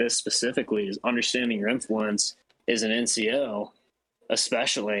say with this specifically is understanding your influence is an NCO,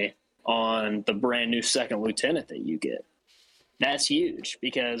 especially on the brand new second lieutenant that you get. That's huge,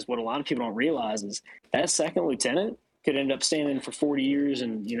 because what a lot of people don't realize is that second lieutenant could end up standing for 40 years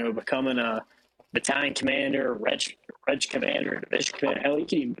and, becoming a battalion commander, reg commander, division commander. Hell, he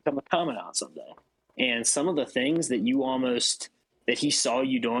could even become a commandant someday. And some of the things that that he saw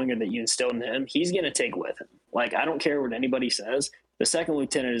you doing or that you instilled in him, he's going to take with him. Like, I don't care what anybody says. The second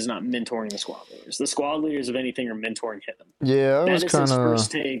lieutenant is not mentoring the squad leaders. The squad leaders, if anything, are mentoring him. Yeah, that was kind of his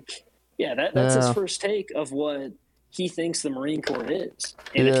first take. Yeah, that's his first take of what he thinks the Marine Corps is.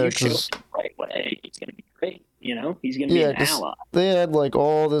 And if you show him the right way, he's going to be great. He's going to be an ally. They had like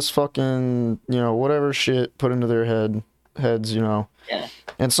all this fucking, whatever shit put into their heads, Yeah.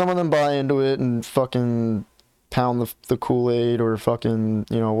 And some of them buy into it and fucking pound the Kool-Aid or fucking,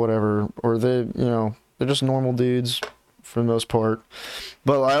 whatever. Or they're just normal dudes for the most part.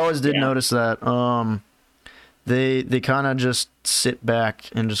 But I always did notice that they kind of just sit back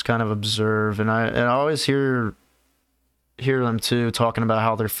and just kind of observe. And I always hear them too talking about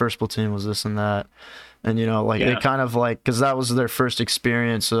how their first platoon was this and that. And, they kind of like, because that was their first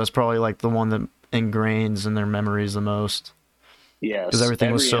experience. So that's probably like the one that ingrains in their memories the most. Yes. Because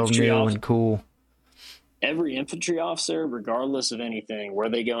everything was so new and cool. Every infantry officer, regardless of anything, where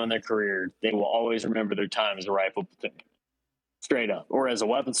they go in their career, they will always remember their time as a rifle platoon. Straight up. Or as a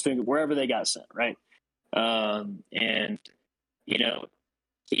weapons platoon, wherever they got sent, right? And,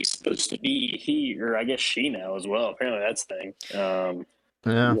 he's supposed to be, or I guess she now as well. Apparently that's the thing.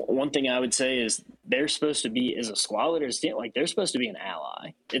 One thing I would say is they're supposed to be, as a squad leader, like they're supposed to be an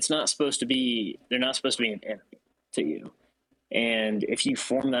ally. They're not supposed to be an enemy to you. And if you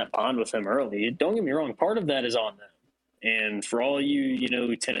form that bond with them early, don't get me wrong, part of that is on them. And for all you,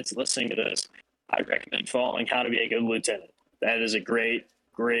 lieutenants listening to this, I recommend following How to Be a Good Lieutenant. That is a great.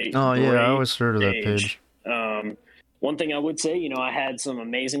 Oh yeah, I always heard of that page. One thing I would say, I had some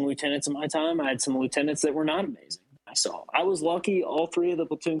amazing lieutenants in my time. I had some lieutenants that were not amazing. I was lucky. All 3 of the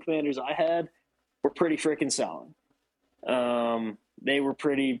platoon commanders I had were pretty freaking solid. They were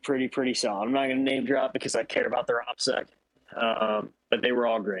pretty solid. I'm not going to name drop because I care about their OPSEC. But they were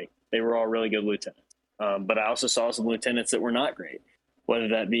all great. They were all really good lieutenants. But I also saw some lieutenants that were not great, whether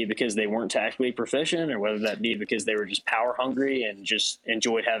that be because they weren't tactically proficient or whether that be because they were just power hungry and just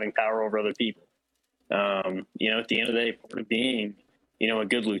enjoyed having power over other people. At the end of the day, part of being, a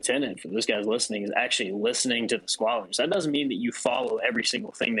good lieutenant for those guys listening is actually listening to the squad leaders. That doesn't mean that you follow every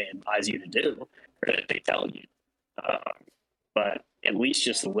single thing they advise you to do or that they tell you. But at least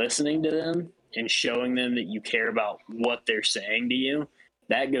just listening to them and showing them that you care about what they're saying to you,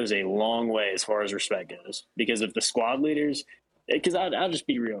 that goes a long way as far as respect goes. Because if the squad leaders, because I'll just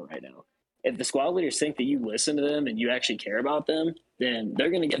be real right now, if the squad leaders think that you listen to them and you actually care about them, then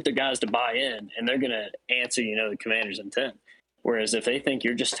they're going to get their guys to buy in and they're going to answer, the commander's intent. Whereas if they think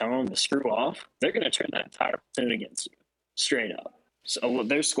you're just telling them to screw off, they're going to turn that entire platoon against you, straight up. So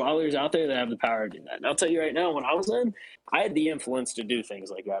there's squad leaders out there that have the power to do that. And I'll tell you right now, when I was in, I had the influence to do things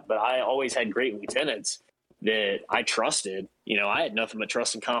like that. But I always had great lieutenants that I trusted. I had nothing but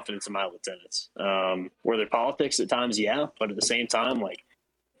trust and confidence in my lieutenants. Were there politics at times? Yeah. But at the same time, like,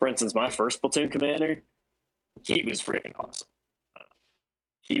 for instance, my first platoon commander, he was freaking awesome.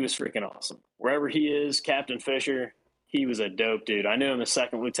 Wherever he is, Captain Fisher, he was a dope dude. I knew him as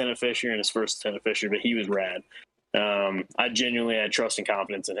second Lieutenant Fisher and his first Lieutenant Fisher, but he was rad. I genuinely had trust and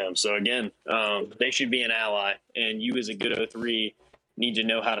confidence in him. So again, they should be an ally, and you as a good O3 need to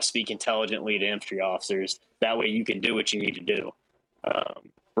know how to speak intelligently to infantry officers. That way, you can do what you need to do.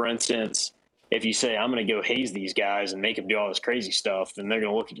 For instance, if you say, I'm going to go haze these guys and make them do all this crazy stuff, then they're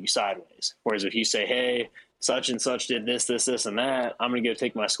going to look at you sideways. Whereas if you say, hey, such and such did this, this, this, and that, I'm going to go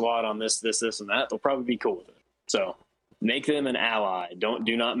take my squad on this, this, this, and that, they'll probably be cool with it. So make them an ally.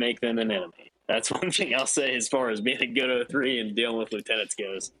 Do not make them an enemy. That's one thing I'll say as far as being a good O3 and dealing with lieutenants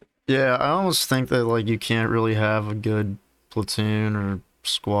goes. Yeah, I almost think that like you can't really have a good platoon or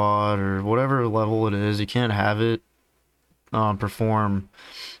squad or whatever level it is. You can't have it perform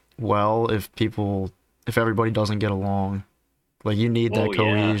well if everybody doesn't get along. Like you need that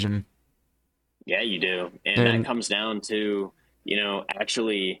cohesion. Yeah, you do, and that comes down to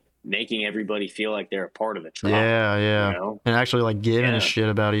actually making everybody feel like they're a part of the tribe. Yeah. And actually like giving a shit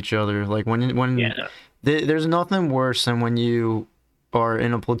about each other. Like when there's nothing worse than when you are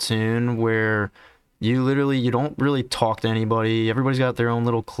in a platoon where you don't really talk to anybody. Everybody's got their own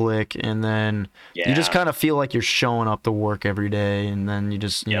little clique, and then you just kind of feel like you're showing up to work every day, and then you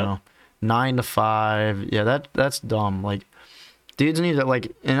just, 9 to 5. Yeah, that's dumb. Like dudes need to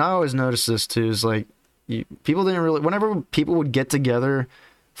like, and I always notice this too, is like people didn't really, whenever people would get together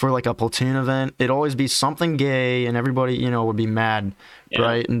for like a platoon event, it'd always be something gay and everybody, would be mad,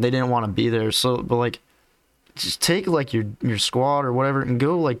 right? And they didn't want to be there. So, but like, just take like your squad or whatever and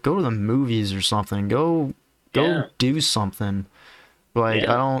go to the movies or something. Go do something. Like,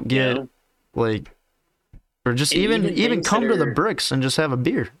 I don't get like, or just even come to the bricks and just have a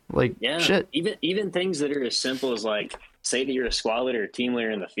beer. Like, shit. Even things that are as simple as like, say that you're a squad leader or team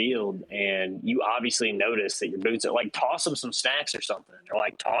leader in the field and you obviously notice that your boots are like, toss them some snacks or something, or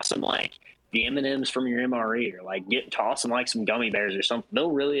like toss them like the M&Ms from your MRE, or like toss them like some gummy bears or something.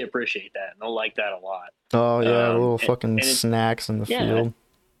 They'll really appreciate that, and they'll like that a lot. Oh yeah, little fucking snacks in the field.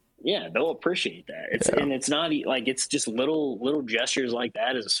 Yeah, they'll appreciate that. And it's not like, it's just little gestures like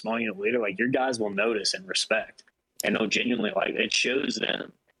that as a small unit leader. Like your guys will notice and respect, and they'll genuinely like, it shows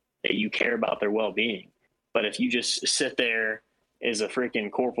them that you care about their well-being. But if you just sit there as a freaking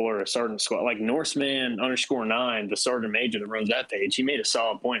corporal or a sergeant squad, like Norseman_9, the sergeant major that runs that page, he made a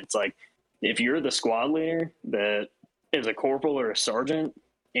solid point. It's like, if you're the squad leader that is a corporal or a sergeant,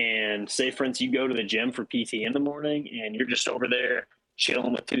 and say, for instance, you go to the gym for PT in the morning and you're just over there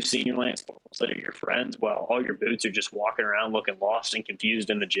chilling with 2 senior lance corporals that are your friends while all your boots are just walking around looking lost and confused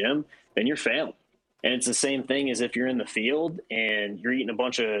in the gym, then you're failing. And it's the same thing as if you're in the field and you're eating a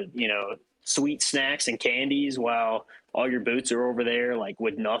bunch of, sweet snacks and candies while all your boots are over there like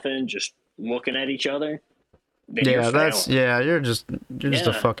with nothing, just looking at each other. You're just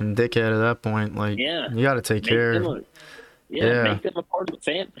a fucking dickhead at that point. Like, you got to take care. Make them a part of the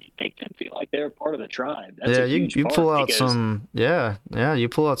family. Make them feel like they're a part of the tribe. That's you pull out some you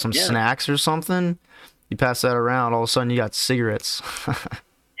pull out some snacks or something. You pass that around, all of a sudden you got cigarettes.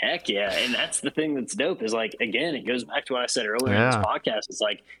 Heck yeah. And that's the thing that's dope is like, again, it goes back to what I said earlier in this podcast. It's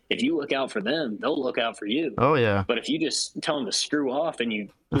like, if you look out for them, they'll look out for you. Oh yeah. But if you just tell them to screw off and you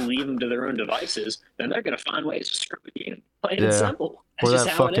leave them to their own devices, then they're going to find ways to screw with you. Plain and simple. That's just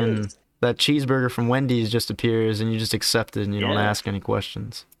how it is. That cheeseburger from Wendy's just appears and you just accept it and you don't ask any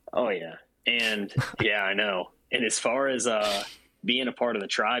questions. Oh yeah. And I know. And as far as being a part of the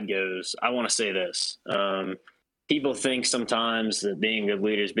tribe goes, I want to say this. People think sometimes that being good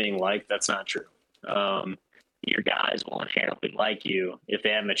leaders, being liked, that's not true. Your guys will inherently like you if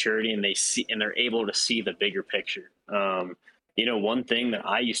they have maturity and they're able to see the bigger picture. One thing that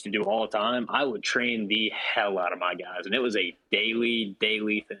I used to do all the time, I would train the hell out of my guys, and it was a daily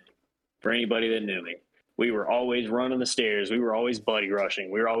thing for anybody that knew me. We were always running the stairs. We were always buddy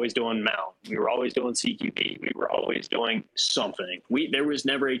rushing. We were always doing mount. We were always doing CQB. We were always doing something. There was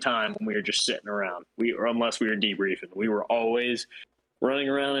never a time when we were just sitting around. Unless we were debriefing. We were always running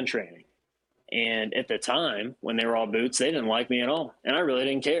around and training. And at the time, when they were all boots, they didn't like me at all. And I really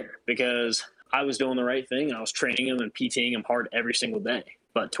didn't care because I was doing the right thing. And I was training them and PTing them hard every single day.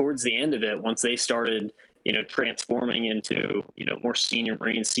 But towards the end of it, once they started transforming into, more senior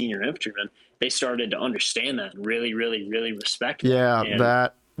Marines, senior infantrymen, they started to understand that and really, really, really respect that. Yeah, and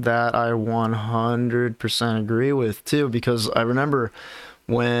that I 100% agree with too, because I remember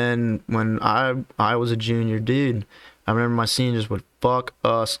when I was a junior dude, I remember my seniors would fuck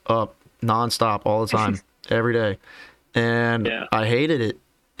us up nonstop all the time, every day. And I hated it.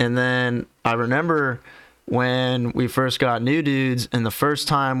 And then I remember when we first got new dudes, and the first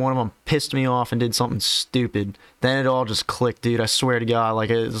time one of them pissed me off and did something stupid, then it all just clicked, dude. I swear to God, like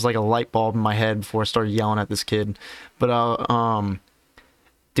it was like a light bulb in my head before I started yelling at this kid. But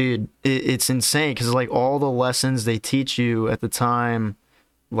dude, it's insane because like all the lessons they teach you at the time,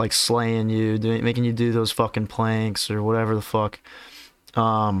 like slaying you, making you do those fucking planks or whatever the fuck.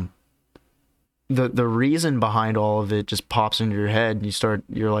 Um, the reason behind all of it just pops into your head, and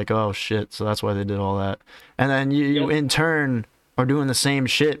you're like, oh shit, so that's why they did all that, and then you Yep. in turn are doing the same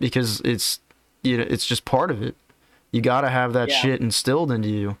shit because it's just part of it. You gotta have that Yeah. shit instilled into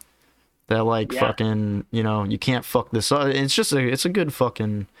you. That like Yeah. fucking, you can't fuck this up. It's a good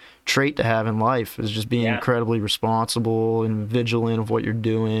fucking trait to have in life is just being Yeah. incredibly responsible and vigilant of what you're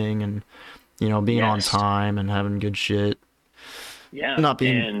doing and being on Yes. time and having good shit. Yeah. Not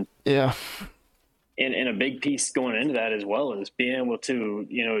being yeah. And a big piece going into that as well is being able to,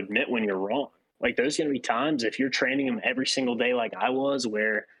 admit when you're wrong. Like there's going to be times if you're training them every single day, like I was,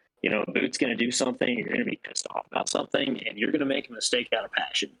 where, a boot's going to do something, you're going to be pissed off about something, and you're going to make a mistake out of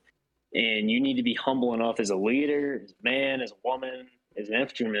passion. And you need to be humble enough as a leader, as a man, as a woman, as an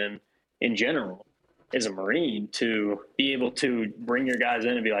infantryman in general, as a Marine, to be able to bring your guys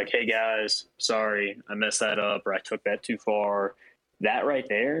in and be like, hey guys, sorry, I messed that up or I took that too far. That right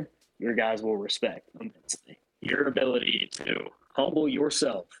there, your guys will respect immensely. Your ability to humble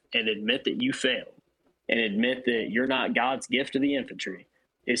yourself and admit that you failed and admit that you're not God's gift to the infantry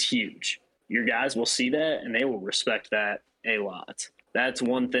is huge. Your guys will see that and they will respect that a lot. That's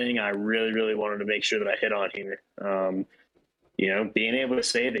one thing I really, really wanted to make sure that I hit on here. Being able to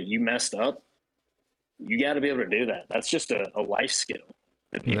say that you messed up, you got to be able to do that. That's just a life skill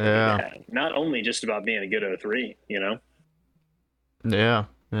that people need to Yeah. have. Not only just about being a good O3, Yeah.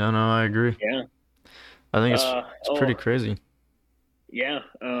 Yeah, no, I agree. Yeah. I think it's pretty Oh, crazy. yeah.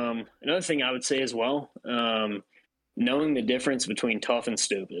 Another thing I would say as well, knowing the difference between tough and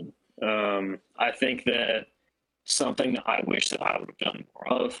stupid. I think that something that I wish that I would have done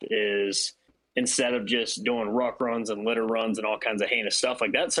more of is instead of just doing ruck runs and litter runs and all kinds of heinous stuff,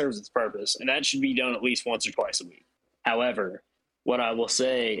 like that serves its purpose and that should be done at least once or twice a week. However, what I will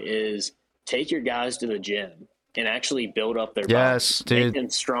say is take your guys to the gym and actually build up their Yes, bodies, make dude. them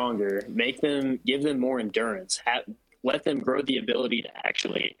stronger, give them more endurance, let them grow the ability to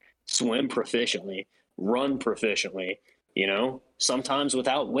actually swim proficiently, run proficiently, sometimes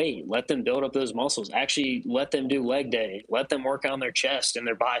without weight. Let them build up those muscles. Actually, let them do leg day. Let them work on their chest and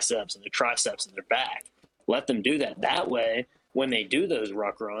their biceps and their triceps and their back. Let them do that. That way, when they do those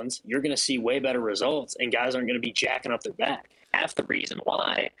ruck runs, you're going to see way better results, and guys aren't going to be jacking up their back. Half the reason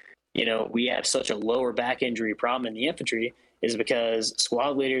why, we have such a lower back injury problem in the infantry is because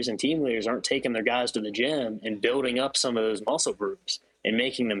squad leaders and team leaders aren't taking their guys to the gym and building up some of those muscle groups and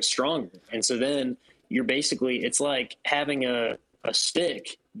making them stronger. And so then you're basically, it's like having a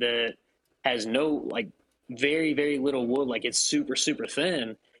stick that has no, like, very, very little wood, like it's super, super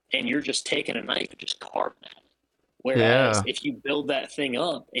thin, and you're just taking a knife and just carving at it. Whereas Yeah. if you build that thing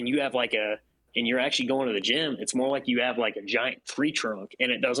up and you have and you're actually going to the gym, it's more like you have like a giant tree trunk,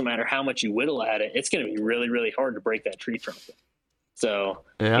 and it doesn't matter how much you whittle at it, it's going to be really, really hard to break that tree trunk. So,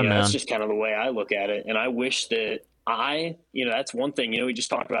 Yeah, that's man. just kind of the way I look at it. And I wish that that's one thing, we just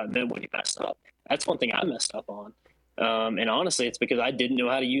talked about then when you messed up. That's one thing I messed up on. And honestly, it's because I didn't know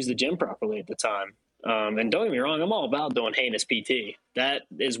how to use the gym properly at the time. And don't get me wrong, I'm all about doing heinous PT. That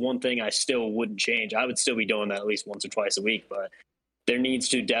is one thing I still wouldn't change. I would still be doing that at least once or twice a week, but there needs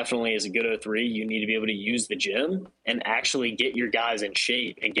to definitely, as a good O3, you need to be able to use the gym and actually get your guys in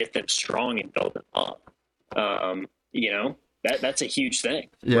shape and get them strong and build them up. That's a huge thing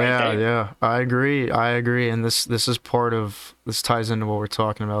right Yeah, there. yeah. I agree. I agree. And this is part of this ties into what we're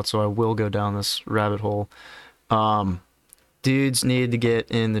talking about, so I will go down this rabbit hole. Um Dudes need to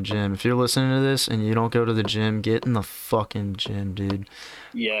get in the gym. If you're listening to this and you don't go to the gym, get in the fucking gym, dude.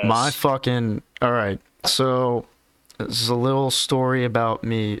 My Yes. fucking all right. So this is a little story about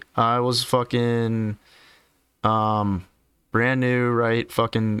me. I was fucking um brand new, right?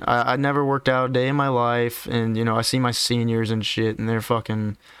 Fucking I never worked out a day in my life, and I see my seniors and shit, and they're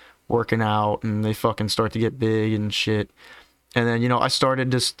fucking working out and they fucking start to get big and shit. And then, I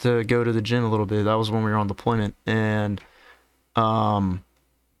started just to go to the gym a little bit. That was when we were on deployment. And um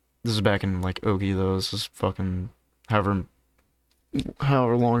this is back in like Ogie though. This is fucking however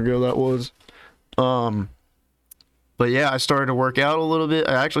long ago that was. Um but yeah, I started to work out a little bit.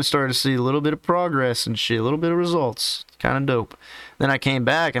 I actually started to see a little bit of progress and shit, a little bit of results. Kind of dope. Then I came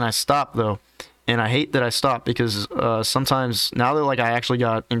back and I stopped though. And I hate that I stopped because sometimes now that like I actually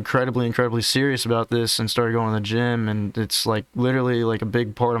got incredibly, incredibly serious about this and started going to the gym, and it's like literally like a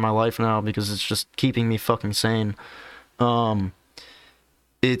big part of my life now because it's just keeping me fucking sane. Um,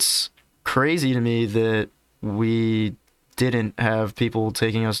 it's crazy to me that we didn't have people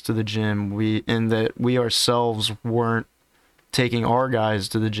taking us to the gym. We and that we ourselves weren't taking our guys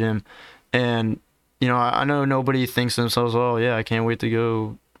to the gym. And, you know, I know nobody thinks to themselves, oh, yeah, I can't wait to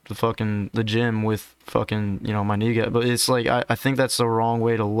go to the gym with fucking, you know, my new guy. But it's like, I think that's the wrong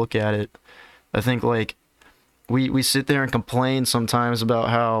way to look at it. I think, like, we sit there and complain sometimes about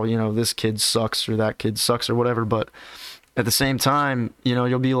how, you know, this kid sucks or that kid sucks or whatever, but at the same time, you know,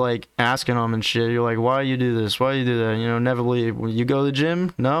 you'll be like asking them and shit. You're like, why you do this? Why you do that? You know, inevitably, you go to the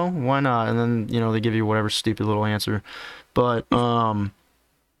gym? No? Why not? And then, you know, they give you whatever stupid little answer. But part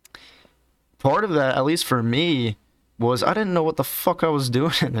of that, at least for me, was I didn't know what the fuck I was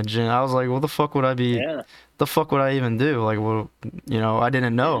doing in the gym. I was like, what the fuck would I be? Yeah. The fuck would I even do? Like, well, you know, I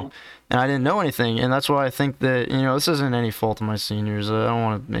didn't know, and I didn't know anything, and that's why I think that, you know, this isn't any fault of my seniors. I don't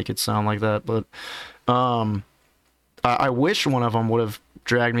want to make it sound like that, but I wish one of them would have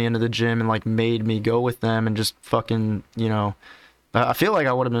dragged me into the gym and like made me go with them and just fucking, you know, I feel like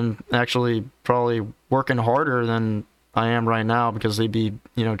I would have been actually probably working harder than I am right now, because they'd be,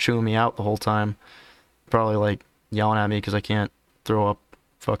 you know, chewing me out the whole time, probably like yelling at me because I can't throw up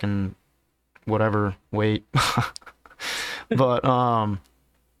fucking whatever weight. But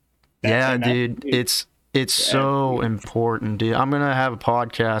yeah, dude, it's so important, dude. I'm gonna have a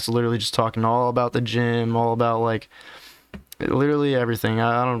podcast literally just talking all about the gym, all about like literally everything.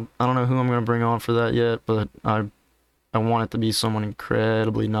 I don't know who I'm gonna bring on for that yet, but I want it to be someone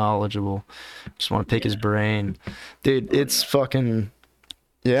incredibly knowledgeable. Just want to pick his brain, dude. It's fucking,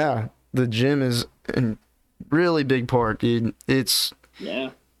 yeah. The gym is a really big part, dude. It's yeah.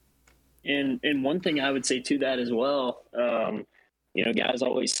 And one thing I would say to that as well, you know, guys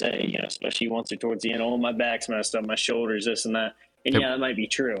always say, you know, especially once or towards the end, oh, my back's messed up, my shoulders, this and that. And yeah, that might be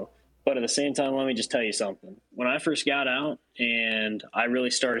true. But at the same time, let me just tell you something. When I first got out and I really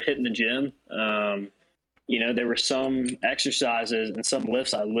started hitting the gym, you know, there were some exercises and some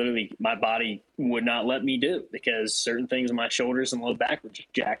lifts my body would not let me do because certain things in my shoulders and low back were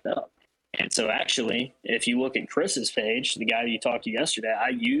just jacked up. And so actually, if you look at Chris's page, the guy you talked to yesterday, I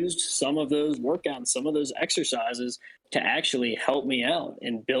used some of those workouts, some of those exercises to actually help me out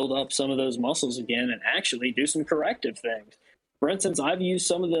and build up some of those muscles again and actually do some corrective things. For instance, I've used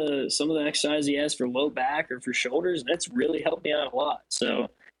some of the exercises he has for low back or for shoulders, and it's really helped me out a lot. So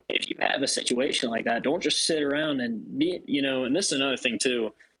if you have a situation like that, don't just sit around and be, you know, and this is another thing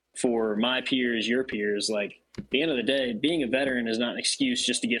too, for my peers, your peers, like at the end of the day, being a veteran is not an excuse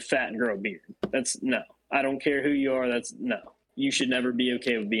just to get fat and grow a beard. That's no, I don't care who you are. That's no, you should never be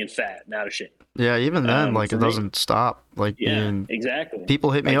okay with being fat and out of shape. Yeah, even then, like, it doesn't stop. Like, yeah, exactly.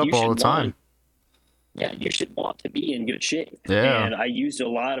 People hit me up all the time. Yeah, you should want to be in good shape. Yeah. And I used a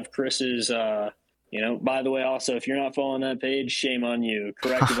lot of Chris's, you know, by the way, also, if you're not following that page, shame on you.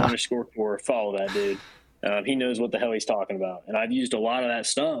 Corrective_core, follow that dude. He knows what the hell he's talking about. And I've used a lot of that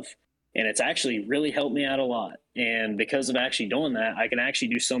stuff, and it's actually really helped me out a lot. And because of actually doing that, I can actually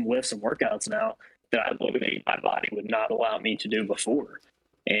do some lifts and workouts now that I believe my body would not allow me to do before.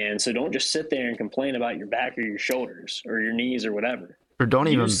 And so don't just sit there and complain about your back or your shoulders or your knees or whatever. Or don't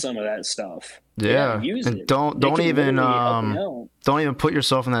use even some of that stuff. Yeah, use and it. don't even put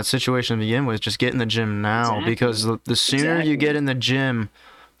yourself in that situation to begin with. Just get in the gym now, because the sooner you get in the gym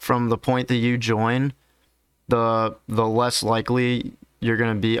from the point that you join, the less likely you're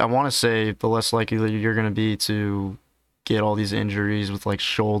gonna be. I want to say the less likely you're gonna be to get all these injuries with like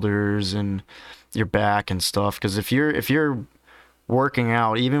shoulders and your back and stuff. Because if you're working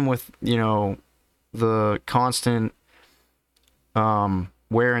out, even with, you know, the constant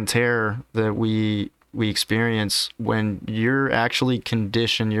wear and tear that we experience, when you're actually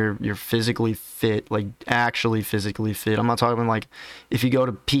conditioned, you're physically fit, like actually physically fit. I'm not talking like if you go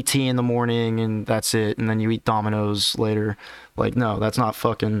to PT in the morning and that's it, and then you eat Domino's later. Like, no, that's not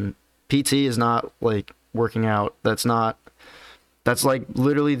fucking PT. Is not like working out. That's like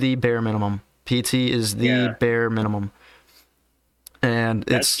literally the bare minimum. PT is the bare minimum. And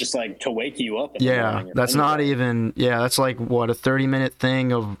that's just like to wake you up. That's not even, that's like what, a 30-minute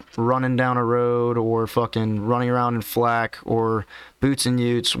thing of running down a road or fucking running around in flak or boots and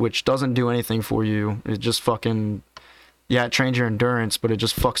utes, which doesn't do anything for you. It just fucking, it trains your endurance, but it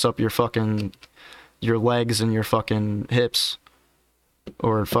just fucks up your legs and your fucking hips.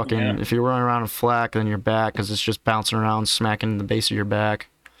 Or fucking, if you're running around in flak, then your back, because it's just bouncing around, smacking the base of your back.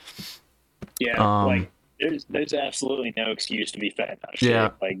 Yeah, There's absolutely no excuse to be fat.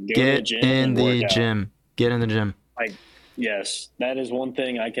 Like, get in the gym. Get in the gym. Like, yes, that is one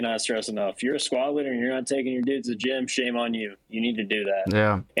thing I cannot stress enough. If you're a squad leader and you're not taking your dudes to the gym, shame on you. You need to do that.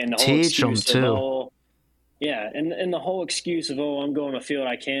 Yeah. And the teach them too. And the whole excuse of, I'm going to field,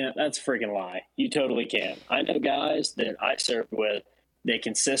 I can't. That's a freaking lie. You totally can. I know guys that I served with they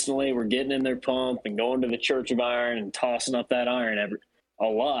consistently were getting in their pump and going to the Church of Iron and tossing up that iron a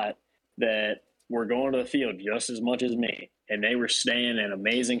lot, that were going to the field just as much as me, and they were staying in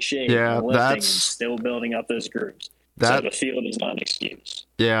amazing shape Yeah, and lifting and still building up those grooves. So the field is not an excuse.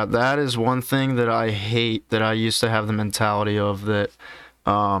 Yeah, that is one thing that I hate, that I used to have the mentality of, that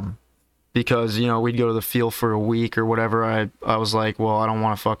because, you know, we'd go to the field for a week or whatever, I was like, well, I don't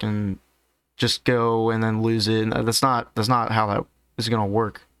want to fucking just go and then lose it. And that's not how that is going to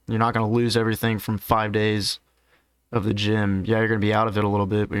work. You're not going to lose everything from 5 days of the gym. Yeah, you're going to be out of it a little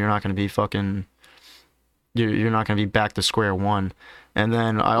bit, but you're not going to be fucking, you're not going to be back to square one. And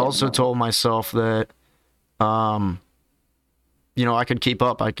then I also told myself that, you know, I could keep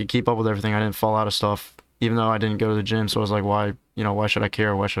up. I could keep up with everything. I didn't fall out of stuff, even though I didn't go to the gym. So I was like, why should I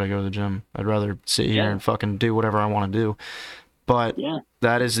care? Why should I go to the gym? I'd rather sit here and fucking do whatever I want to do. But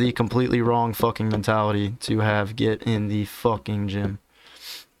that is the completely wrong fucking mentality to have. Get in the fucking gym.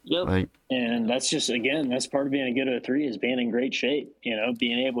 Yep. And that's just, again, that's part of being a good 03 is being in great shape. You know,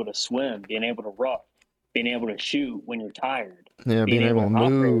 being able to swim, being able to rock, being able to shoot when you're tired. Yeah, being able to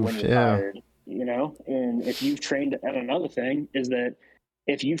move. When you're tired, you know. And if you've trained, and another thing is that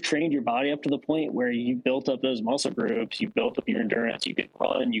if you've trained your body up to the point where you built up those muscle groups, you built up your endurance, you can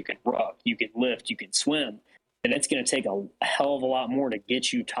run, you can rock, you can lift, you can swim, then it's going to take a hell of a lot more to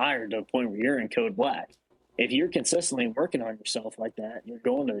get you tired to the point where you're in code black. If you're consistently working on yourself like that, you're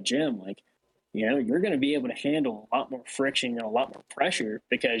going to the gym, like, you know, you're going to be able to handle a lot more friction and a lot more pressure,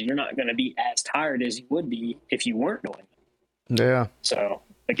 because you're not going to be as tired as you would be if you weren't doing it. Yeah. So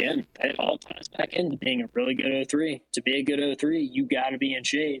again, it all ties back into being a really good 03. To be a good 03, you got to be in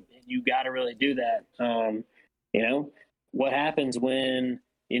shape, and you got to really do that. You know, what happens when,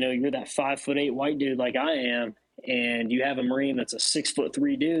 you know, you're that 5'8" white dude like I am, and you have a Marine that's a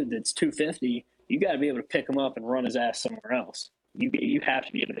 6'3" dude that's 250. You got to be able to pick him up and run his ass somewhere else. You have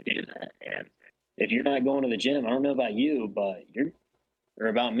to be able to do that. And if you're not going to the gym, I don't know about you, but or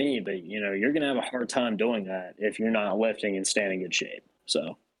about me, but you know, you're going to have a hard time doing that if you're not lifting and staying in good shape.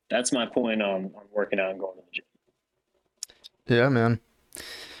 So that's my point on working out and going to the gym. Yeah, man.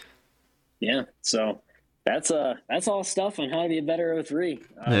 Yeah. So that's all stuff on how to be a better 03.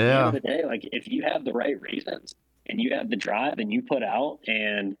 At the end of the day, like, if you have the right reasons and you have the drive and you put out,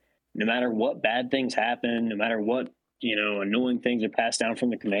 and no matter what bad things happen, no matter what, you know, annoying things are passed down from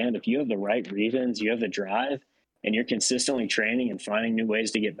the command, if you have the right reasons, you have the drive, and you're consistently training and finding new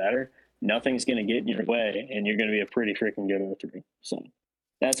ways to get better, nothing's going to get in your way, and you're going to be a pretty freaking good 03. So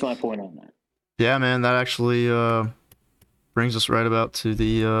that's my point on that. Yeah, man, that actually brings us right about to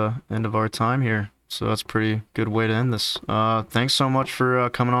the end of our time here. So that's a pretty good way to end this. Thanks so much for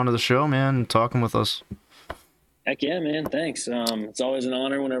coming on to the show, man, and talking with us. Heck yeah, man. Thanks. It's always an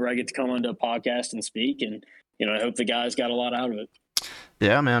honor whenever I get to come onto a podcast and speak, and, you know, I hope the guys got a lot out of it.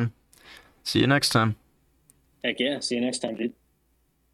 Yeah, man. See you next time. Heck yeah. See you next time, dude.